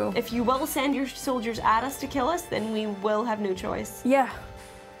 so... If you will send your soldiers at us to kill us, then we will have no choice. Yeah.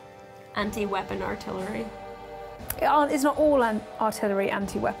 Anti-weapon artillery. It's not all artillery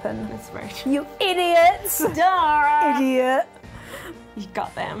anti-weapon. That's very true. You idiots! Dara! Idiot. You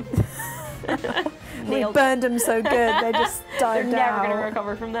got them. We Nailed burned them so good, they just They're dived never out. going to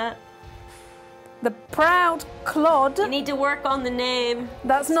recover from that. The Proud Clod. You need to work on the name.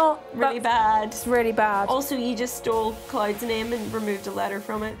 That's not... Really bad. It's really bad. Also, you just stole Cloud's name and removed a letter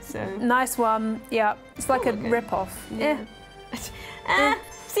from it, so... Nice one. Yeah. It's like a okay. rip-off. Yeah.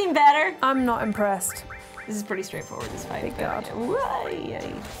 Seen better. I'm not impressed. This is pretty straightforward, this fight. Big God. Yeah.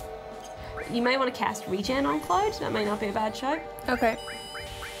 You might want to cast Regen on Cloud. That might not be a bad shout. Okay.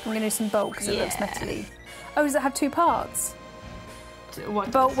 I'm going to do some bolt because it looks metally. Oh, does it have two parts?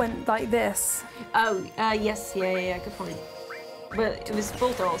 What? Bolt went like this. Oh, yes. Yeah, good point. But it was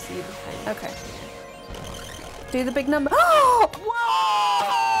bolt also, you think. Okay. Do the big number.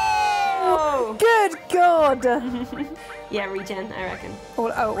 Whoa! Good God! Yeah, regen, I reckon.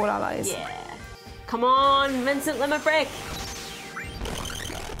 All allies. Yeah. Come on, Vincent, let me break.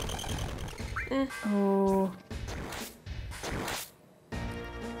 Oh.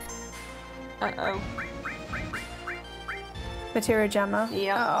 Uh-oh. Materia jammer.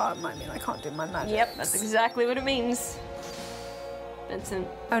 Yep. Oh, it might mean I can't do my magic. Yep, that's exactly what it means. Vincent.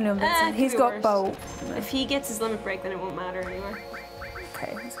 Oh no, Vincent. He's got worse. bolt. If he gets his limit break, then it won't matter anymore.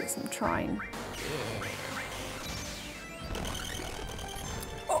 Okay, let's get some trine.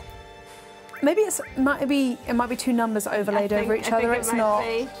 Oh. Maybe it might be two numbers overlaid over each other. It's not.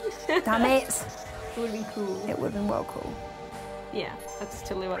 Damn it! It would be cool. It would have been well cool. Yeah, that's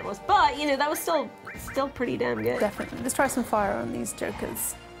totally what it was. But you know, that was still pretty damn good. Definitely. Let's try some fire on these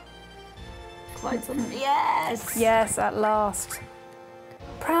jokers. Clyde's yes. Yes, at last.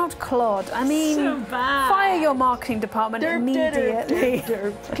 Proud Clod. I mean, so bad. Fire your marketing department immediately.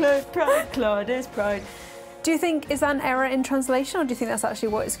 Proud Clod is proud. Do you think, is that an error in translation, or do you think that's actually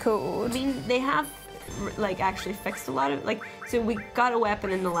what it's called? I mean, they have like actually fixed a lot of so we got a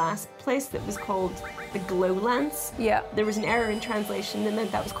weapon in the last place that was called the Glow Lance. Yeah. There was an error in translation that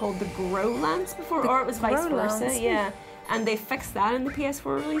meant that was called the Grow Lance before, or it was vice versa. Lance. Yeah, and they fixed that in the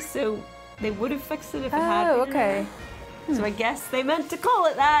PS4 release, so they would have fixed it if it had been. Oh, okay. So I guess they meant to call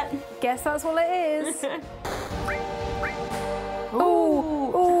it that. Guess that's what it is.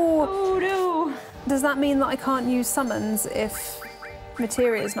 Ooh. Oh no. Does that mean that I can't use summons if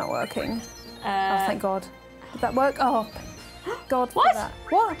materia is not working? Oh, thank God. Did that work? Oh, God for What? that.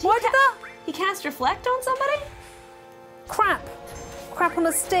 What? Why did that? He cast reflect on somebody? Crap. Crap on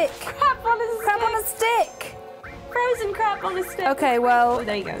a stick. Crap on a Crap stick. on a stick. Frozen crap on a stick. Okay, well, Oh,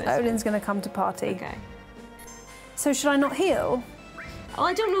 there you go. Odin's going to come to party. Okay. So should I not heal? Oh,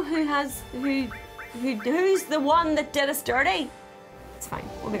 I don't know who's the one that did us dirty. It's fine.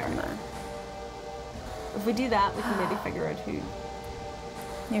 We'll be alright. No. If we do that, we can maybe figure out who.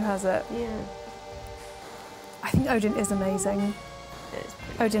 Who has it? Yeah. I think Odin is amazing. It is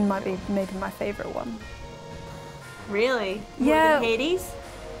pretty Odin might be maybe my favourite one. Really? More Yeah. than Hades?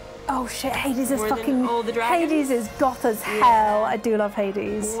 Oh shit, Hades is More than fucking... all the dragons? Hades is goth as hell. I do love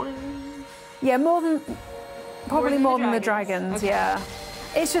Hades. Yeah, more than... Probably more than the dragons, Okay. yeah.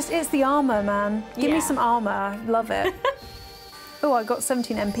 It's just, it's the armour, man. Give Yeah. me some armour. Love it. Oh, I got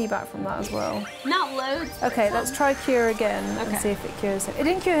 17 MP back from that as well. Not loads. Okay, let's try cure again and Okay. see if it cures him. It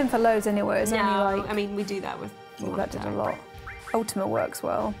didn't cure him for loads anyway. It's No, only like... I mean, we do that with. Oh, that did a lot. Ultimate works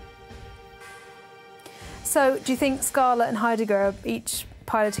well. So, do you think Scarlet and Heidegger are each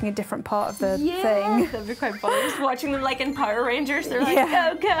piloting a different part of the thing? That'd be quite funny. Just watching them like in Power Rangers. They're like,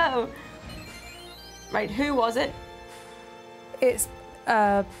 Yeah. go, go. Right, who was it? It's,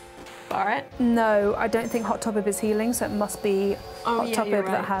 Barrett? no, I don't think Hot Topic is healing, so it must be Oh, Hot yeah, Topic you're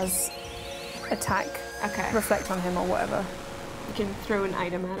that right. has attack, Okay. reflect on him or whatever. You can throw an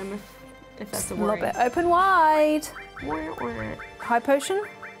item at him if that's a worry. Lob it. Open wide. Wah, wah. High potion?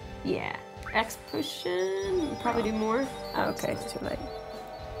 Yeah. X potion. Probably do more. Oh, okay, it's too late.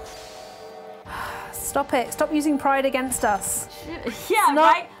 Stop it. Stop using pride against us. Yeah,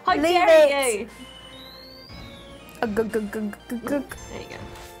 Not- right? How leave dare it. you? Gug. There you go.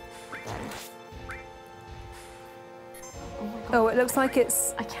 Better. Oh my god. Oh, it looks like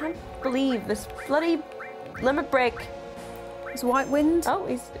it's I can't believe this bloody limit break. White Wind. Oh,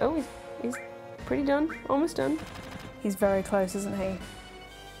 he's pretty done. Almost done. He's very close, isn't he?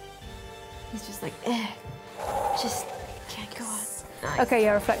 He's just like, just can't go on. Nice. Okay,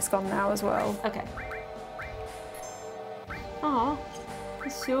 yeah, Reflect's gone now as well. Okay. Aw,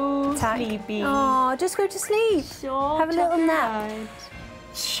 he's so Attack. sleepy. Oh, just go to sleep. So Have a little nap. tired.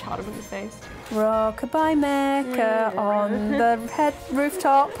 Shot him in the face. Rockabye Mecca on the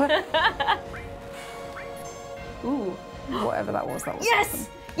rooftop. Ooh. Whatever that was Yes! awesome.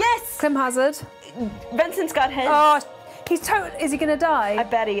 Yes! Clem Hazard. Vincent's got his. Oh, he's totally. Is he gonna die? I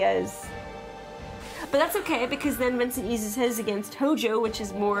bet he is. But that's okay because then Vincent uses his against Hojo, which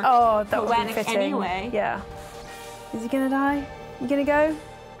is more Oh, that would be poetic fitting. anyway. Yeah. Is he gonna die? You gonna go?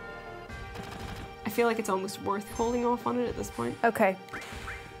 I feel like it's almost worth holding off on it at this point. Okay.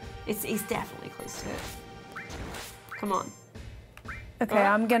 He's definitely close to it. Come on. Okay,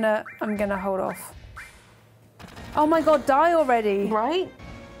 I'm gonna hold off. Oh my god, die already! Right?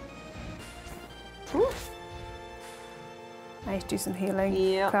 Ooh. I need to do some healing.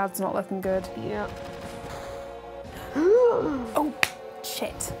 Yeah. Crowd's not looking good. Yeah. Oh,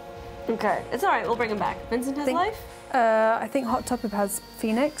 shit. Okay, it's alright, we'll bring him back. Vincent has life? I think Hot Topic has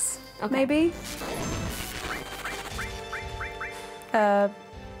Phoenix, Okay. maybe. Oh,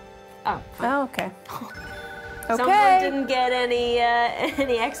 fine. Oh, okay. Someone Okay. didn't get any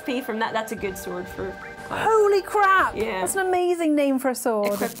XP from that. That's a good sword for... Holy crap! Yeah. That's an amazing name for a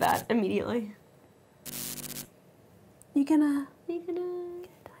sword. Equip that immediately. You gonna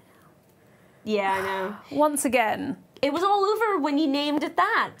Yeah, I know. once again? It was all over when you named it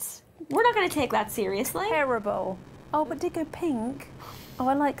that. We're not going to take that seriously. Terrible. Oh, but did go pink. Oh,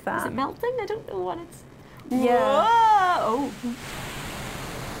 I like Is that. it melting? I don't know what it's... Yeah. Whoa! Oh.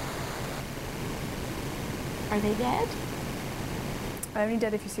 Are they dead? Only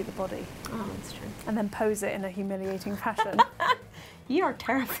dead if you see the body, Oh, that's true. and then pose it in a humiliating fashion. You are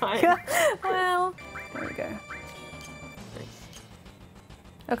terrifying. Well, there we go.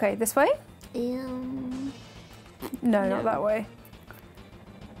 Okay, this way? No, No. not that way.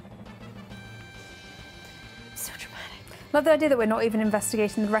 So dramatic. Love the idea that we're not even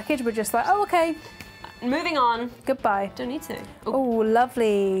investigating the wreckage. We're just like, oh, okay, Moving on. goodbye. Don't need to. Oh,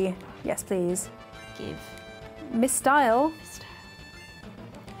 lovely. Yes, please. Give. Misstyle? Style.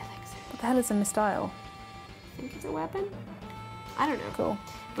 Elixir. What the hell is a misstyle? I think it's a weapon? I don't know. Cool.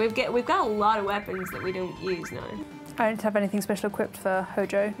 We've got a lot of weapons that we don't use now. I don't have anything special equipped for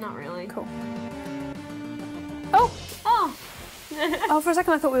Hojo. Not really. Cool. Oh! Oh! Oh, for a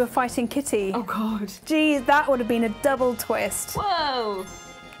second I thought we were fighting Kitty. Oh god. Geez, that would have been a double twist. Whoa!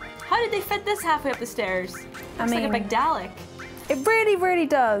 How did they fit this halfway up the stairs? I Looks mean, like a big Dalek. it really, really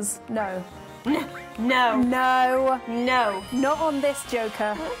does. No. No. No. No. Not on this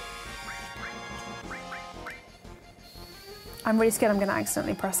Joker. I'm really scared I'm going to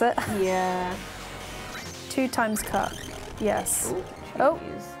accidentally press it. Yeah. 2 times cut. Yes. Ooh, Oh.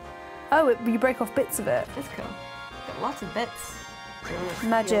 jeez. Oh, you break off bits of it. That's cool. Got lots of bits.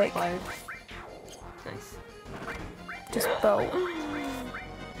 Magic. Nice. Just bolt.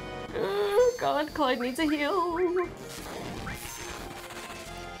 Oh God, Clyde needs a heal.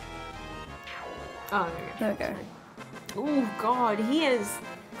 Oh, there we go. Oh God, he is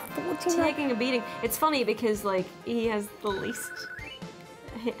 14 taking a beating. It's funny because like he has the least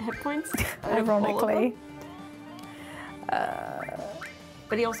hit points. Ironically.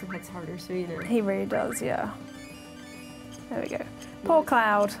 But he also hits harder, so you know. He really does, yeah. There we go. Poor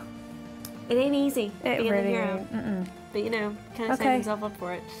Cloud. It ain't easy It being really a hero. ain't. But you know, kind of Okay. set himself up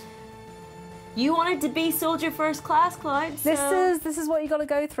for it. You wanted to be soldier first class, Clyde. So This is what you got to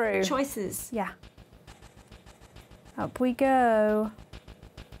go through. choices. Yeah. Up we go.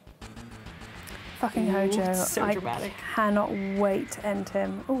 Fucking Ooh, Hojo. so I dramatic. cannot wait to end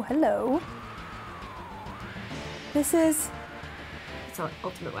him. Oh, hello. This is... It's our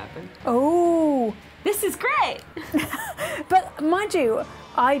ultimate weapon. Oh! This is great. But mind you,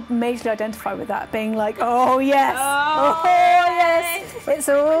 I majorly identify with that, being like, oh yes, Oh, yes, it's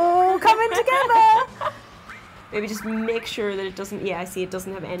all coming together. Maybe just make sure that it doesn't. Yeah, I see. It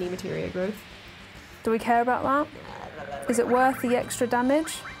doesn't have any materia growth. Do we care about that? Is it worth the extra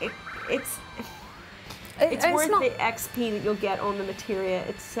damage? It's It's worth not. the XP that you'll get on the materia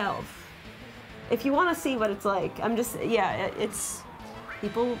itself. If you want to see what it's like, it's.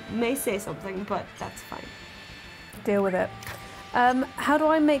 People may say something, but that's fine. Deal with it. How do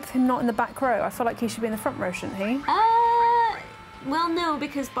I make him not in the back row? I feel like he should be in the front row, shouldn't he? Well, no,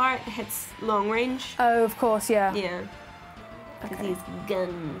 because Bart hits long range. Oh, of course, yeah. Yeah. Because Okay. he's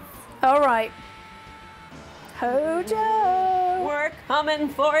guns. All right. Hojo! We're coming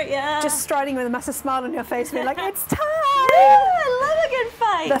for ya. Just striding with a massive smile on your face, being like, it's time! I love a good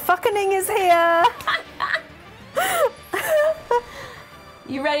fight. The fucking is here!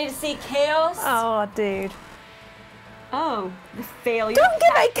 You ready to see chaos? Oh, dude. Oh, the failure. Don't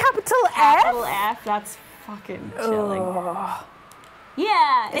give a capital Capital F! F. That's fucking chilling. Oh,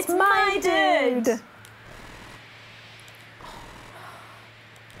 Yeah, it's my dude.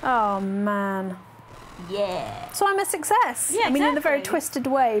 Oh, man. Yeah. So I'm a success. Yeah, I mean, in a very exactly. twisted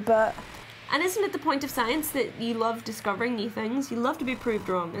way, but And isn't it the point of science that you love discovering new things? You love to be proved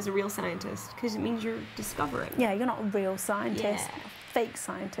wrong as a real scientist because it means you're discovering. yeah, you're not a real scientist. Yeah. You're a fake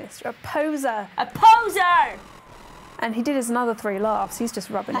scientist. You're a poser. A poser! And he did his another 3 laughs. He's just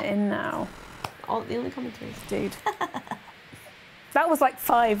rubbing it in now. All the only commentaries. Dude. That was like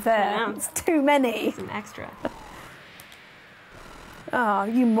 5 there. I know. It's too many. Some extra. Oh,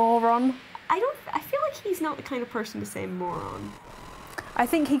 you moron. I feel like he's not the kind of person to say moron. I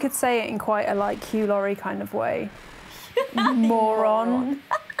think he could say it in quite a like Hugh Laurie kind of way. Moron.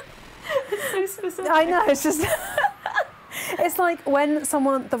 So specific. I know, it's just... It's like when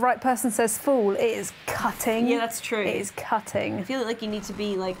the right person says fool, it is cutting. Yeah, that's true. It is I cutting. feel like you need to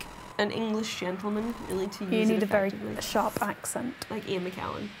be like an English gentleman really to use You it need a very effectively. sharp accent. Like Ian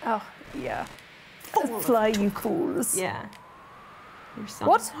McKellen. Oh, yeah. Fly, you fools. Yeah. Your son.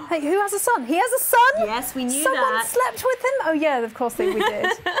 What? Hey, who has a son? He has a son? Yes, we knew Someone that. slept with him? Oh, yeah, of course we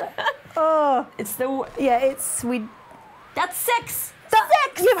did. Oh, It's the. yeah, That's 6!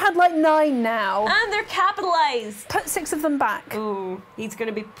 You've had like 9 now. And they're capitalized! Put 6 of them back. Ooh, he's going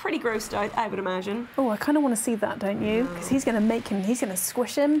to be pretty grossed out, I would imagine. Oh, I kind of want to see that, don't you? Because he's going to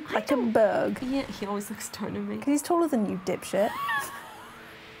squish him like a bug. Yeah, he always looks down at me. Because he's taller than you, dipshit.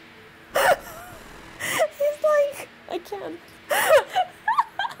 He's like, I can't.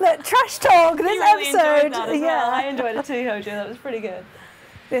 look, trash talk. This really episode, enjoyed that as yeah. well. I enjoyed it too, Hojo. That was pretty good.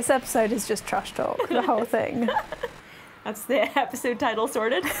 This episode is just trash talk. The whole thing. That's the episode title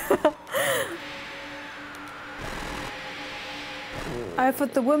sorted. I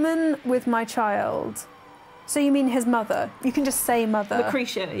put the woman with my child. So you mean his mother? You can just say mother.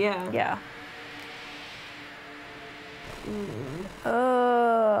 Lucretia, yeah. Yeah.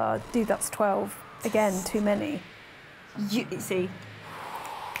 Dude, that's 12. Again, too many. You see,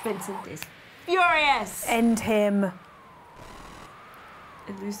 Vincent is furious. End him.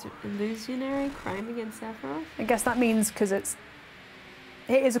 Illusionary crime against Sephiroth? I guess that means because it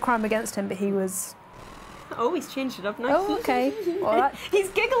is a crime against him, but he was... Oh, he's changed it up now. Oh, okay. Well, that... He's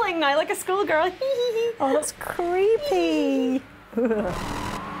giggling now like a schoolgirl. Oh, that's creepy.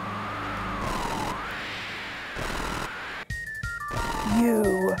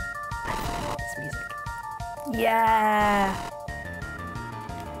 You Yeah.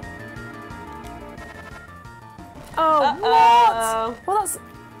 Oh, what? Well, that's...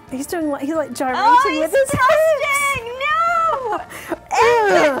 He's doing like... He's like gyrating with his hips. No!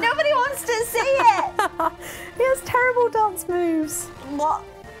 End it! Nobody wants to see it! He has terrible dance moves. What?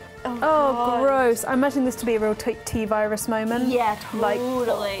 Oh, gross. I imagine this to be a real T-virus moment. Yeah,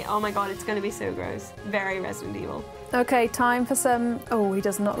 totally. Oh my god, it's going to be so gross. Very Resident Evil. Okay, time for some... Oh, he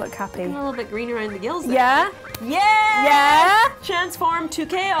does not look happy. A little bit green around the gills there. Yeah? Yeah! Yeah? Transform to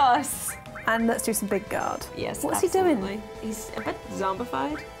chaos. And let's do some big guard. Yes, What's absolutely. he doing? He's a bit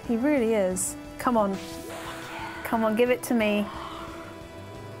zombified. He really is. Come on. Come on, give it to me.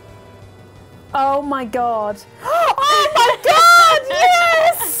 Oh my god. Oh my god,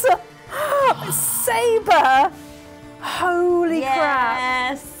 yes! Saber! Holy crap.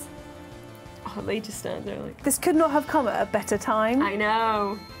 Yes! Oh, they just stand there like... This could not have come at a better time. I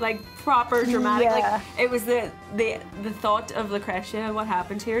know. Like, proper dramatic. Yeah. Like, it was the thought of Lucretia, what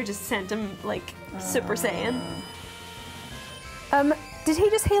happened here, just sent him, like, Super Saiyan. Did he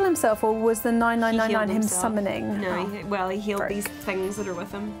just heal himself, or was the 9999 him himself. summoning? No, he healed Frick. these things that are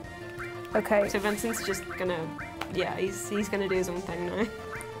with him. Okay. So Vincent's just gonna, yeah, he's gonna do his own thing now.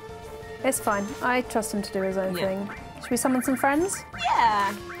 It's fine. I trust him to do his own Yeah. thing. Should we summon some friends?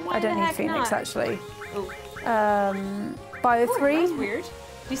 Yeah. Why I don't the need heck Phoenix, not? actually. Oh. Bio Oh, 3? that's weird. Do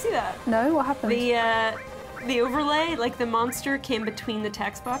you see that? No, what happened? The overlay, like the monster came between the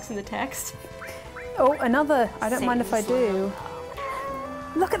text box and the text. Oh, another. I don't mind if I do.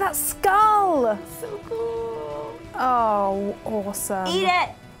 Look at that skull! So cool. Oh, awesome. Eat it!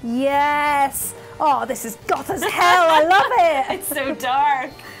 Yes! Oh, this is goth as hell. I love it! It's so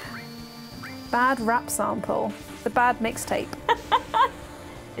dark. Bad rap sample. The bad mixtape.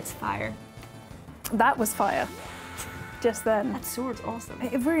 It's fire. That was fire. Just then. That sword's awesome.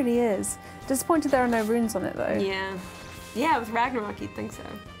 It really is. Disappointed there are no runes on it though. Yeah. Yeah, with Ragnarok you'd think so.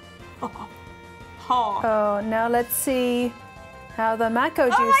 Oh. Oh, now let's see how the Mako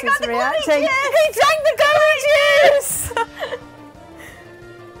juice my God, is the goody reacting. juice! He drank the goody juice!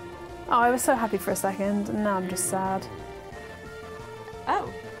 Oh, I was so happy for a second, and now I'm just sad.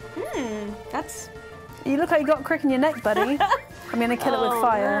 Oh. That's... You look like you got a crick in your neck, buddy. I'm gonna kill it with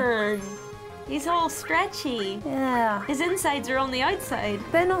fire. Man. He's all stretchy. Yeah. His insides are on the outside.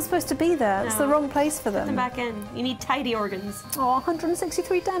 They're not supposed to be there. It's the No. wrong place for Put them them. back in. You need tidy organs. Oh,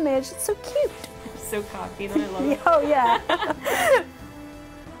 163 damage. It's so cute. So cocky, and I love it. Oh, yeah.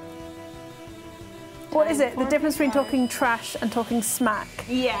 What is it? The difference between talking trash and talking smack.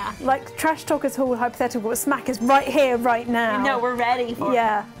 Yeah. Like, trash talk is all hypothetical, but smack is right here, right now. No, we're ready for it.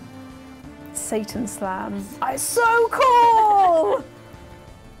 Yeah. Satan slam. It's so cool!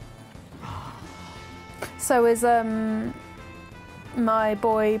 So is my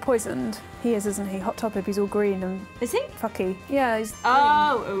boy poisoned? He is, isn't he? Hot Topic, he's all green and Is he? fucky. Yeah, he's green.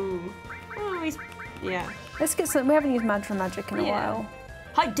 Oh, he's... Yeah. Let's get some. We haven't used Mantra Magic in a Yeah. while.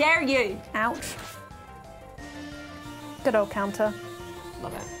 How dare you! Ouch. Good old counter.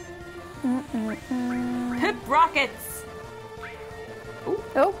 Love it. Poop rockets!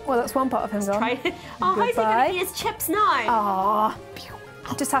 Oh, well, that's one part of him gone. Try it. Oh, how's he Goodbye. gonna eat his chips now? Ah,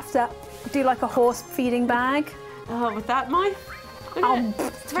 just have to do like a horse feeding bag. Oh, with that mouth? Look at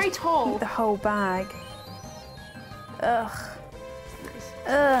it. It's very tall. Eat the whole bag. Ugh. Nice.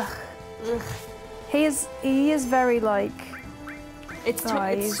 Ugh. Ugh. He is very like. It's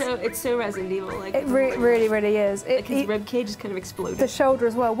so Resident Evil. Like It really is. like his rib cage is kind of The exploded. shoulder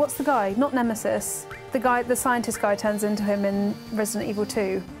as well. What's the guy? Not Nemesis. The scientist guy turns into him in Resident Evil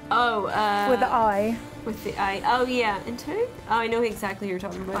 2 Oh, with the eye. with the eye. Oh yeah, in 2? Oh, I know exactly who you're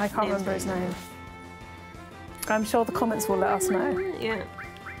talking about. I can't remember his name. I'm sure the comments will let us know. Yeah.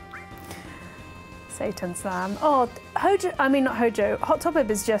 Satan Slam. Oh, Hojo. I mean, not Hojo. Hot Topic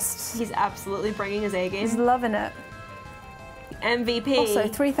is just. He's absolutely bringing his A game. He's loving it. MVP. Also,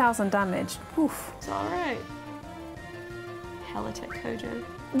 3,000 damage. Oof. It's alright. Hellatic Hojo.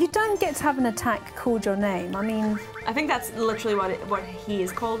 You don't get to have an attack called your name. I mean. I think that's literally what he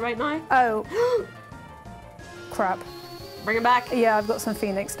is called right now. Oh. Crap. Bring him back. Yeah, I've got some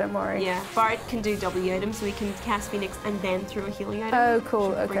Phoenix, don't worry. Yeah, Bart can do W items, so he can cast Phoenix and then throw a healing item. Oh,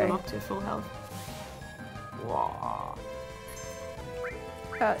 cool, Should Bring him okay. up to full health. Whoa.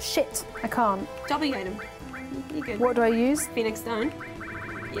 Shit, I can't. W item. You good. What do I use? Phoenix down.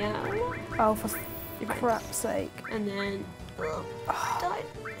 Yeah. Oh, for You're fine. crap's sake. And then... died.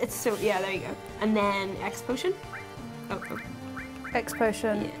 It's so... Yeah, there you go. And then X potion. Oh. X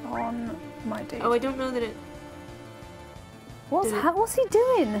potion Yeah. on my dude. Oh, I don't know that it... What's he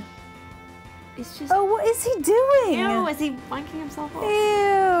doing? It's just... Oh, what is he doing? Ew, is he wanking himself off?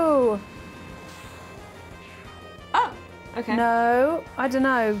 Ew. Okay. No, I don't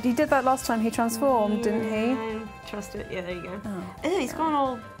know. He did that last time he transformed, didn't he? Trust it. Yeah, there you go. Oh, Ew, he's gone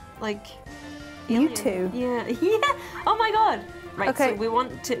all like. You alien. two. Yeah. Yeah. Oh my god. Right. Okay. So we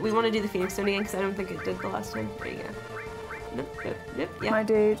want to do the Phoenix Stone again because I don't think it did the last time. There you go. Nope. Yeah. My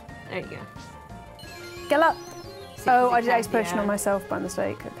dude. There you go. Get up. See, Oh, because I it did can't- Ace Potion yeah. on myself by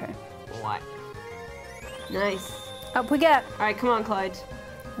mistake. Okay. What? Nice. Up we get. All right, come on, Clyde.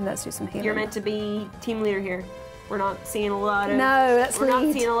 And let's do some healing. You're meant to be team leader here. We're not seeing a lot of. No, let's We're not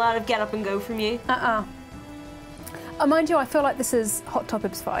lead. seeing a lot of get up and go from you. Mind you, I feel like this is Hot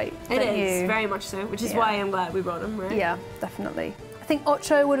Toppib's fight. It don't is you? very much so, which is Yeah. why I'm glad we brought him. Right? Yeah, definitely. I think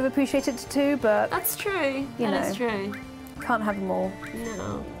Ocho would have appreciated it too, but That's true. You That is know. true. can't have them all.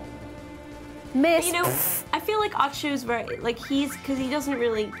 No. Miss. You know, I feel like Acho's very because he doesn't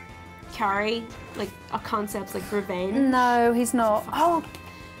really carry like a concepts like revenge. No, he's not. Oh,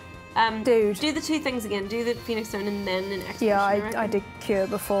 dude. Do the two things again. Do the Phoenix Stone and then an Expedition. Yeah, I reckon. did cure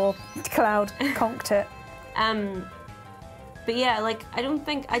before Cloud conked it. But yeah, like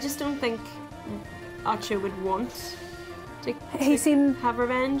I just don't think Acho would want to have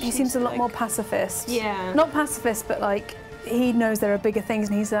revenge. He seems a lot more pacifist. Yeah. Not pacifist, but like he knows there are bigger things,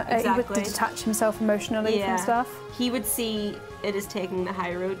 and he's able Exactly. to detach himself emotionally Yeah. from stuff. He would see it as taking the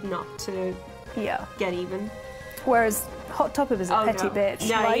high road, not to Yeah. get even. Whereas Hot Toppib is a petty no. bitch.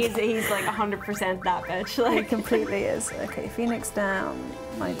 No, like, he's like 100% that bitch. he Like completely is. Okay, Phoenix down,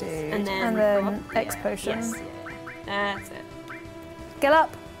 my dude. and then, then go up. X Yeah. potion. Yes, yeah. That's it. Get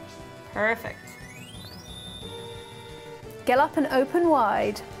up. Perfect. Get up and open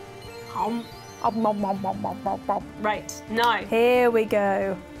wide. Right, now. Here we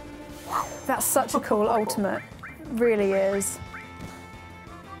go. That's such a cool ultimate. Really is.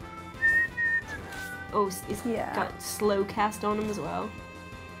 Oh, he's Yeah. got slow cast on him as well.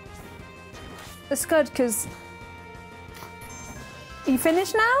 It's good because. You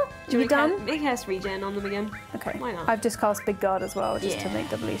finished now? Do You done? Big cast regen on them again. Okay. Why not? I've just cast Big Guard as well, just to Yeah. make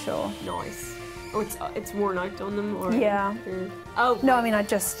doubly sure. Nice. Oh, it's worn out on them, or Yeah. Oh No, I mean I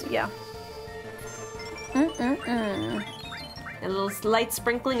just yeah. a little light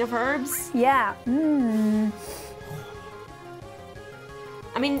sprinkling of herbs. Yeah. I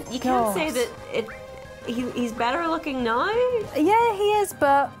mean, you can't say Gosh. that he's better looking now. Yeah, he is,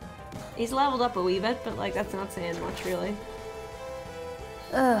 but He's leveled up a wee bit, but like that's not saying much really.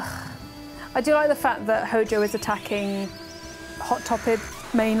 I do like the fact that Hojo is attacking Hot Toppib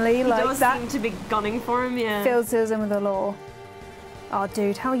mainly. He like does that seem to be gunning for him, yeah. fills us in with the lore. Oh,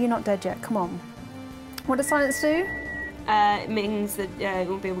 dude, how are you not dead yet? Come on. What does silence do? It means that he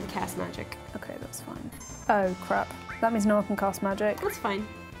won't be able to cast magic. Okay, that's fine. Oh crap. That means no one can cast magic. That's fine.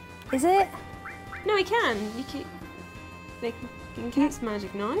 Is it? No, he can. They can cast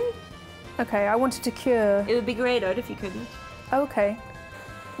magic now. Okay, I wanted to cure. It would be grayed out if you couldn't. Oh, okay.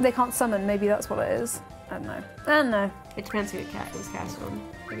 They can't summon. Maybe that's what it is. I don't know. I don't know. It depends who it was cast on,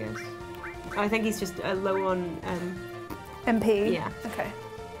 I guess. I think he's just low on. MP. Yeah. Okay.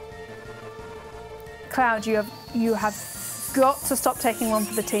 Cloud, you have got to stop taking one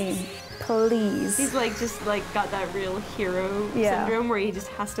for the team, please. He's like just like got that real hero Yeah. syndrome where he just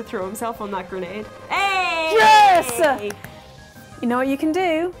has to throw himself on that grenade. Hey! Yes! You know what you can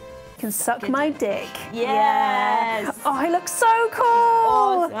do? You can suck my dick. Yes! Oh, he looks so cool.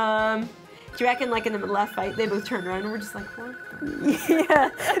 Awesome. Do you reckon like in the left fight they both turned around and were just like, what? Yeah,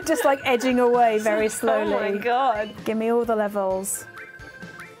 just like edging away very slowly. Oh my god. Give me all the levels.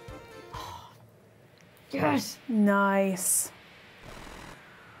 Yes. Nice.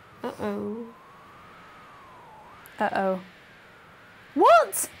 Uh-oh. Uh-oh.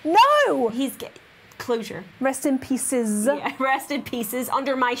 What? No! He's closure. Rest in pieces. Yeah, rest in pieces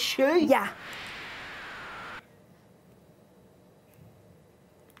under my shoe. Yeah.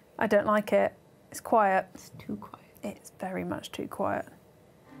 I don't like it. It's quiet. It's too quiet. It's very much too quiet.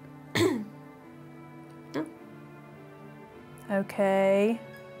 No. Okay.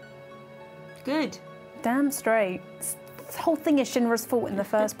 Good. Damn straight. This whole thing is Shinra's fault in the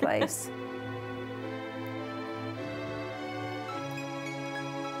first place.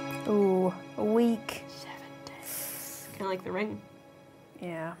 Ooh, a week. 7 days. Kind of like the ring.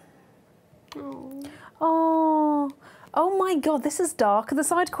 Yeah. Oh. Oh. Oh my god, this is dark. Are the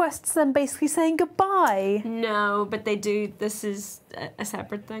side quests then basically saying goodbye? No, but they do. This is a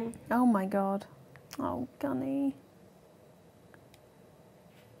separate thing. Oh my god. Oh, Gunny.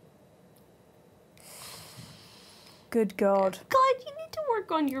 Good god. God, you need to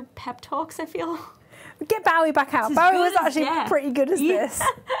work on your pep talks, I feel. Get Bowie back out. It's as Bowie good was as actually death. pretty good as Yeah. this.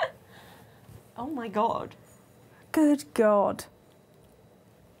 Oh my god. Good god.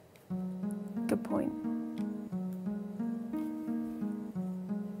 Good point.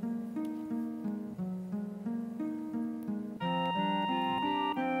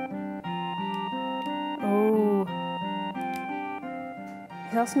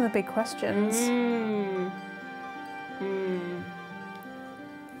 asking the big questions.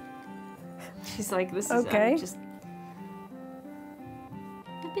 She's like, this is okay.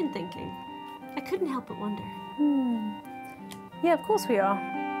 I've been thinking. I couldn't help but wonder. Yeah, of course we are.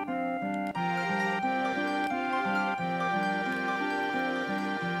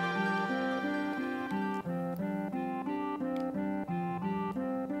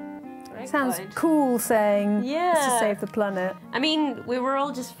 Sounds cool saying, let's just save the planet. I mean, we were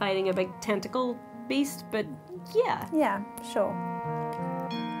all just fighting a big tentacle beast, but yeah. Yeah, sure.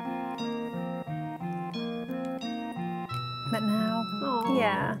 But now,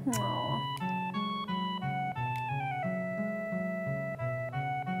 yeah. Aww.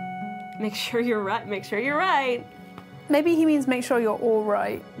 Make sure you're right. Make sure you're right. Maybe he means make sure you're all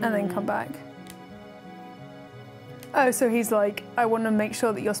right and then come back. Oh, so he's like, I want to make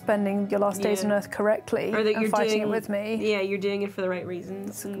sure that you're spending your last days on Earth correctly, or that you're fighting it with me. Yeah, you're doing it for the right reasons.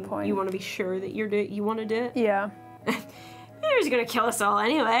 That's a good point. You want to be sure that you want to do it. Yeah. They're just gonna kill us all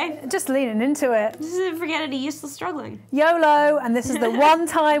anyway. Just leaning into it. Just forget any useless struggling. YOLO, and this is the one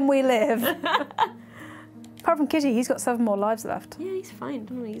time we live. Apart from Kitty, he's got 7 more lives left. Yeah, he's fine.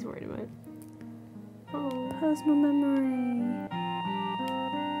 Don't know what he's worried about. Oh. Personal memory.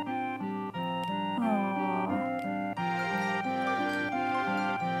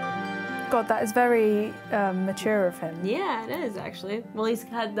 God, that is very mature of him. Yeah, it is actually. Well, he's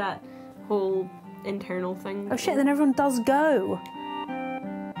had that whole internal thing. Oh shit, then everyone does go.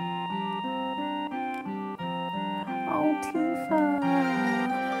 Oh, Tifa.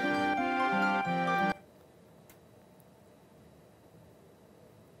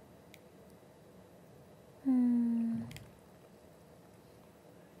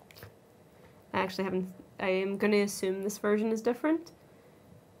 I actually haven't... I am going to assume this version is different.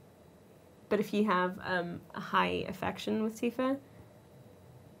 But if you have a high affection with Tifa,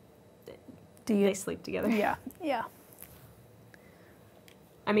 they sleep together. Yeah, yeah.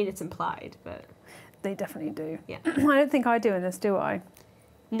 I mean, it's implied, but... They definitely do. Yeah. I don't think I do in this, do I?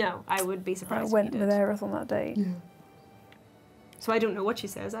 No, I would be surprised I went if you with did. Aerith on that date. Yeah. So I don't know what she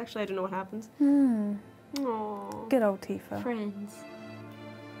says, actually. I don't know what happens. Aww. Good old Tifa. Friends.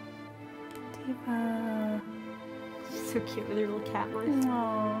 Tifa. She's so cute with her little cat mouth.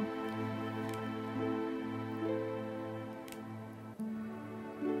 Aww.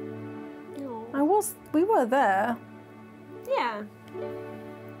 We were there. Yeah.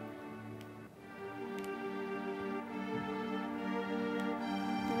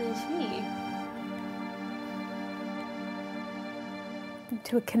 And then she.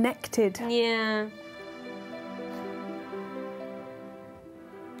 To a connected. Yeah.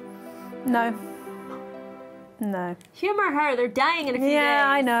 No. No. Humor her, they're dying in a few days. Yeah,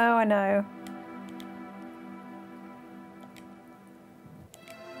 I know, I know.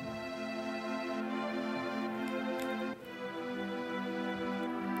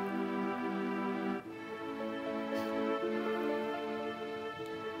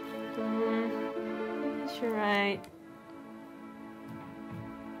 You're right.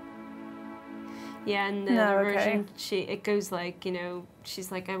 Yeah, and the version, it goes like, you know,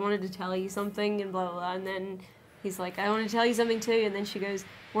 she's like, I wanted to tell you something, and blah, blah, blah, and then he's like, I want to tell you something too, and then she goes,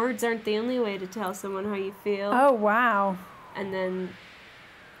 words aren't the only way to tell someone how you feel. Oh, wow. And then...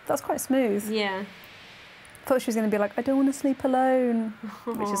 That's quite smooth. Yeah. I thought she was going to be like, I don't want to sleep alone,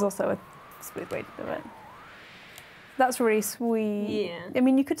 which is also a smooth way to do it. That's really sweet. Yeah. I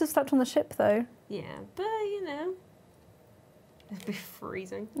mean, you could have slept on the ship, though. Yeah, but, you know, it'd be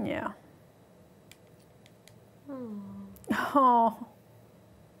freezing. Yeah. Oh.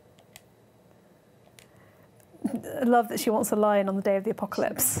 I love that she wants a lion on the day of the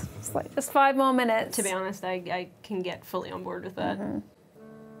apocalypse. It's like, just 5 more minutes. To be honest, I can get fully on board with that.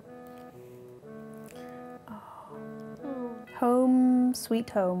 Home, sweet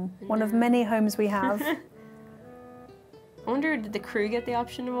home. One of many homes we have. I wonder, did the crew get the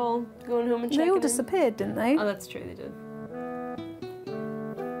option of all going home and checking in? They all disappeared, didn't they? Oh, that's true, they did.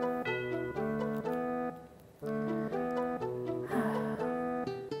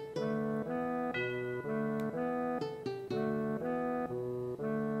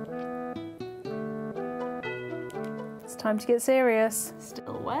 It's time to get serious.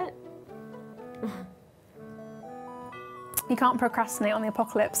 Still wet? You can't procrastinate on the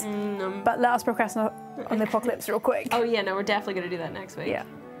apocalypse, but let us procrastinate on the apocalypse real quick. Oh yeah, no, we're definitely going to do that next week. Yeah.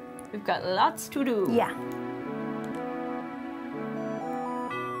 We've got lots to do. Yeah.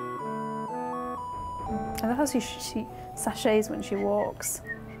 I love how she sachets when she walks.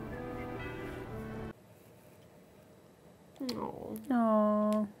 Oh.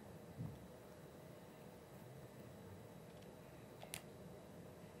 Aww.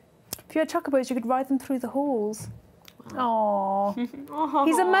 If you had chocobos, you could ride them through the halls. Wow. Aww.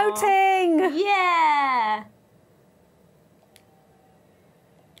 He's emoting! Yeah!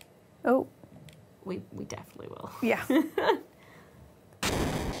 Oh. We definitely will. Yeah.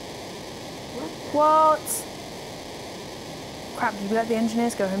 What? Crap, did we let the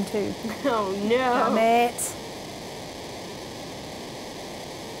engineers go home too? Oh no. Damn it.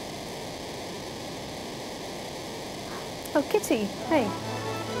 Oh, Kitty. Hey.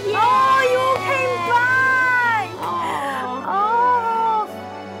 Yeah. Oh, you all came back! Oh.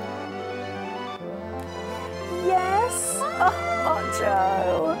 Yes. Oh,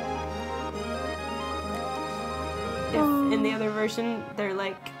 Joe. If in the other version, they're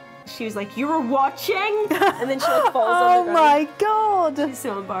like, she was like, you were watching? And then she like falls on the ground. Oh my god. She's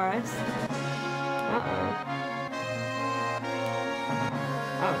so embarrassed.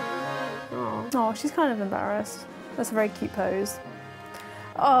 Oh, she's kind of embarrassed. That's a very cute pose.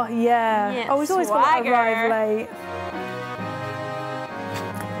 Oh, yeah. Yeah, Oh, he's always got to arrive late.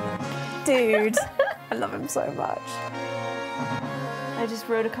 Dude, I love him so much. I just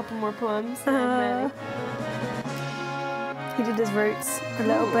wrote a couple more poems. And I'm ready. He did his roots a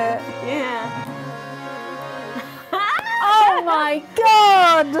little bit. Yeah. Oh my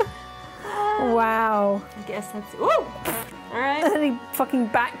god! Wow. I guess that's. Woo! Alright. And then he fucking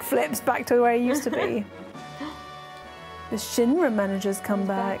backflips back to where he used to be. The Shinra manager's come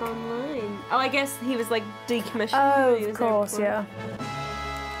back. Online. Oh, I guess he was like decommissioned. Oh, of course, yeah.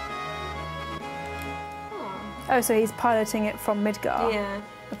 Oh, so he's piloting it from Midgar. Yeah.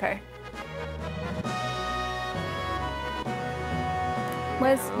 Okay.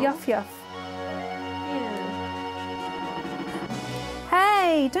 Where's Yuff Yuff? Yeah.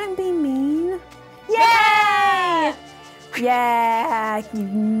 Hey, don't be mean. Yay! Yeah, you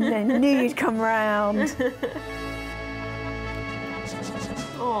knew you'd come round.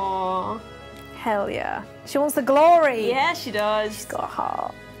 Aww. Hell yeah. She wants the glory. Yeah, she does. She's got a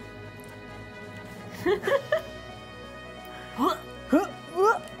heart.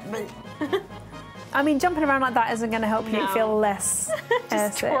 I mean, jumping around like that isn't going to help you feel less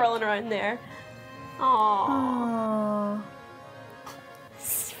just twirling around there. Aww. Aww.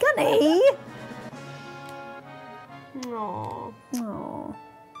 Scunny. Aww. Aww.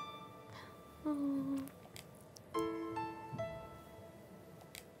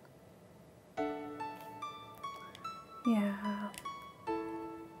 Yeah.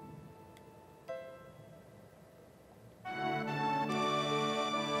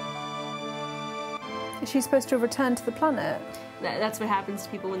 Is she supposed to return to the planet? That's what happens to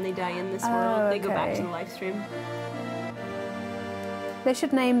people when they die in this world. They go back to the live stream. They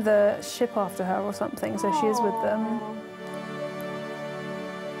should name the ship after her or something, so she is with them.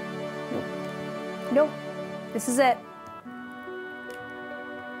 Nope. Nope. This is it.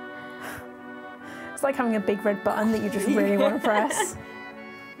 It's like having a big red button that you just really want to press.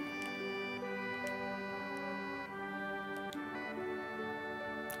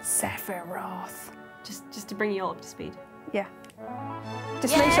 Sephiroth. Just to bring you all up to speed. Yeah.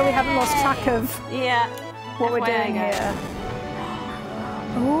 Just make sure we haven't lost track of what we're doing here.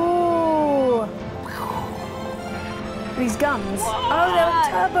 Ooh. These guns. What? Oh, they're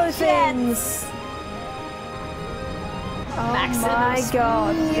turbo things. Oh my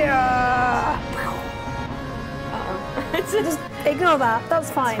god. Yeah. Uh-oh. Just ignore that.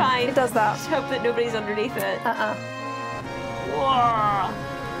 That's fine. It's fine. It does that. Just hope that nobody's underneath it. Whoa.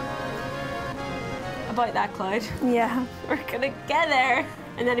 About that, Cloud. Yeah. We're gonna get there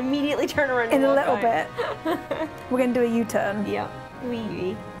and then immediately turn around in and a walk little out. bit. We're gonna do a U-turn. Yep.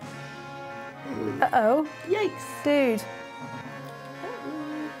 Wee. Uh-oh. Yikes. Dude.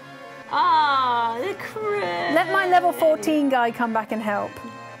 Ah, the crit. Let my level 14 guy come back and help.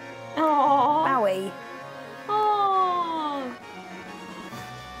 Aww. Owie. Aww.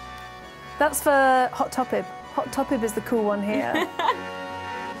 That's for Hot Topib. Hot Topib is the cool one here.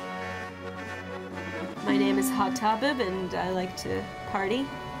 My name is Hot Topib and I like to party.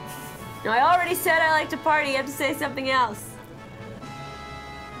 No, I already said I like to party. I have to say something else.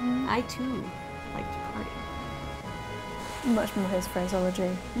 I too like to party. Much more his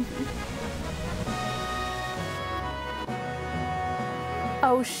phraseology.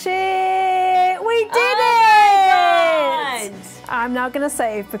 Oh shit! We did it! I'm now gonna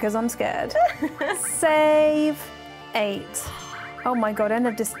save because I'm scared. Save 8. Oh my god, end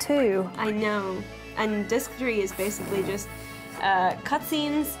of disc 2. I know. And disc 3 is basically just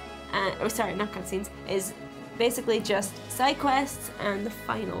cutscenes. Oh, sorry, not cutscenes. Is basically just side quests and the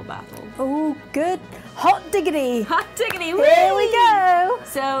final battle. Oh, good. Hot diggity. Hot diggity. Here we go.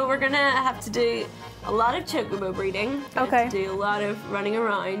 So we're gonna have to do a lot of chocobo breeding. Okay. To do a lot of running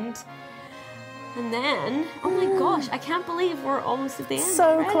around. And then, oh my gosh, I can't believe we're almost at the end. So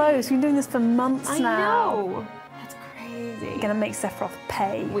already. close. We've been doing this for months I now. know. That's crazy. We're gonna make Sephiroth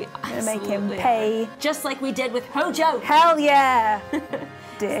pay. We We're gonna make him absolutely pay. are. Just like we did with Hojo. Hell yeah!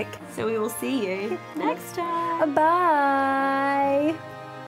 Dick. So we will see you next time. Bye.